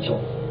shagwaba babu kyau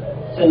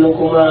sannan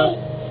kuma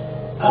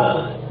a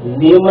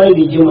neman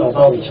rigima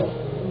babu kyau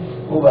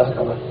ko ba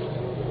haka ba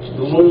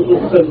domin in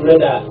kuka lura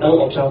da dan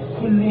auta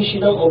kullum shi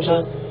dan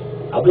auta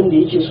abin da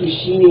yake so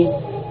shine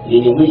ya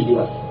nemi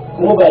rigima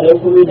kuma ba dan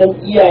komai dan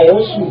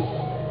iyayensu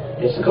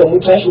da suka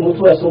tashi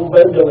mutuwa sun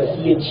bar da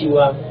wasiyar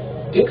cewa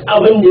duk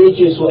abin da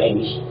yake so a yi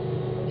mishi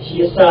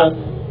shi yasa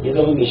ya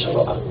zama mai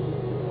shagwaba.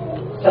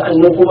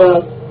 Sa'annan kuma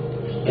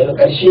daga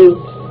ƙarshe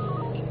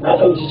na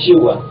ɗauki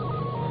cewa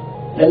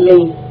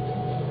lallai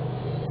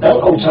dan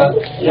auta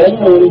ya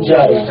nuna wani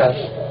jarumta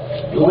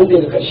domin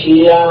daga ƙarshe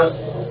ya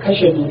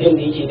kashe dudin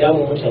da yake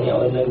damun mutane a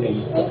wannan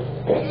gari.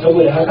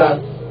 Saboda haka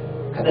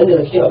kaɗan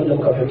daga cikin abin da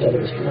muka fahimta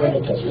daga cikin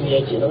wannan tatsuniya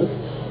kenan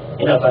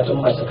ina fatan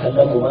masu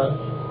kallon mu ma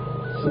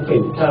sun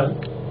fahimta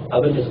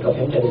abin da suka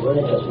fahimta daga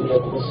wannan tatsuniya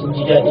kuma sun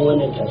ji daɗin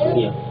wannan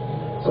tatsuniya.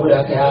 Saboda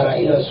haka yara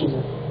ina so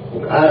ku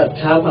ƙara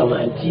tafa ma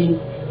anti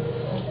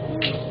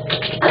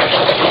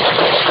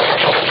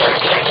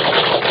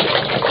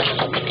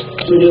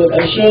to daga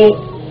ƙarshe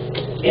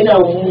ina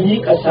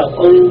miƙa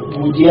saƙon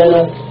godiya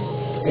na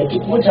ga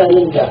duk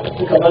mutanen da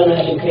suka bani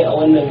haɗin kai a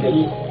wannan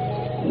gari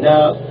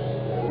na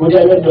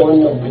gudanar da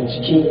wannan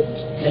bincike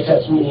na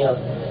tatsuniya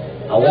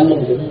a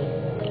wannan gari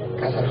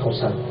ƙasar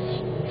Hausa.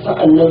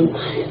 Sa'annan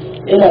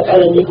ina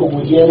ƙara miƙa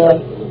godiya na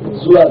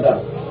zuwa ga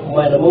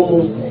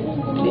malamanmu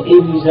da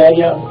AB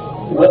Zaria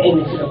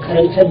waɗanda suka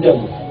karantar da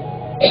mu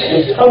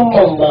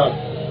musamman ma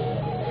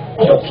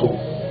Dr.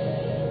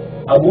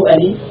 Abu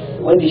Ali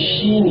wanda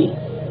shi ne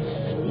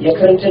ya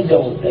karantar da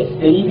mu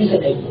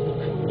 100%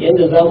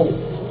 yadda za mu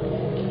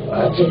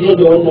tafiyar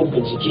da wannan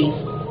bincike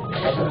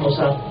a ƙasar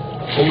Hausa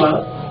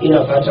kuma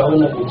ina fata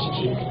wannan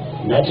bincike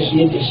na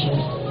tafiyar da shi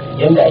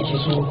yadda ake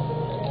so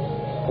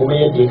kuma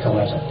yadda ya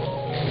kamata.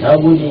 Na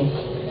gode,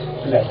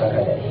 Allah ya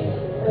saka da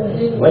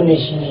alheri. Wannan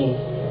shine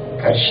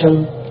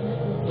karshen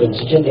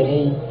binciken da na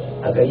yi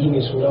a gari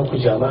mai suna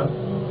Kujama,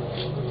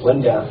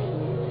 wanda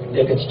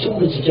daga cikin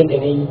binciken da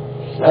na yi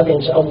na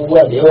fahimci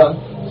abubuwa da yawa,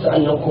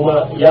 sa'annan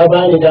kuma ya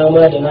bani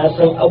dama da na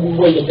san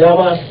abubuwan da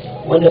dama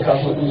wanda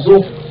kafin in zo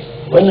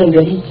wannan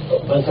gari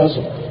ban san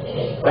su.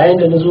 Bayan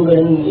da na zo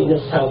garin ne na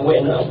samu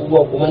wayannan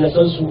abubuwa kuma na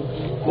san su,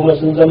 kuma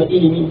sun zama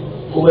ilimi,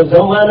 kuma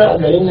zamana a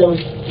garin nan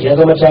ya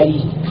zama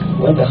tarihi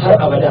wanda har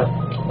abada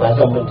ba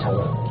zan manta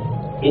ba.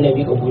 Ina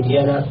miƙa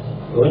godiyana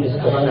ga wanda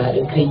suka bani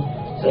haɗin kai,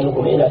 sannan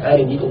kuma ina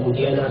ƙara miƙa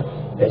godiyana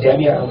da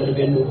jami'ar Ahmadu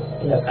Bello,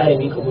 ina ƙara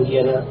miƙa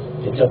godiyana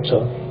da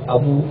Dr.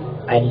 Abu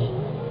Ali.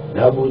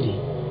 Na gode.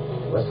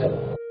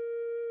 Wassalam.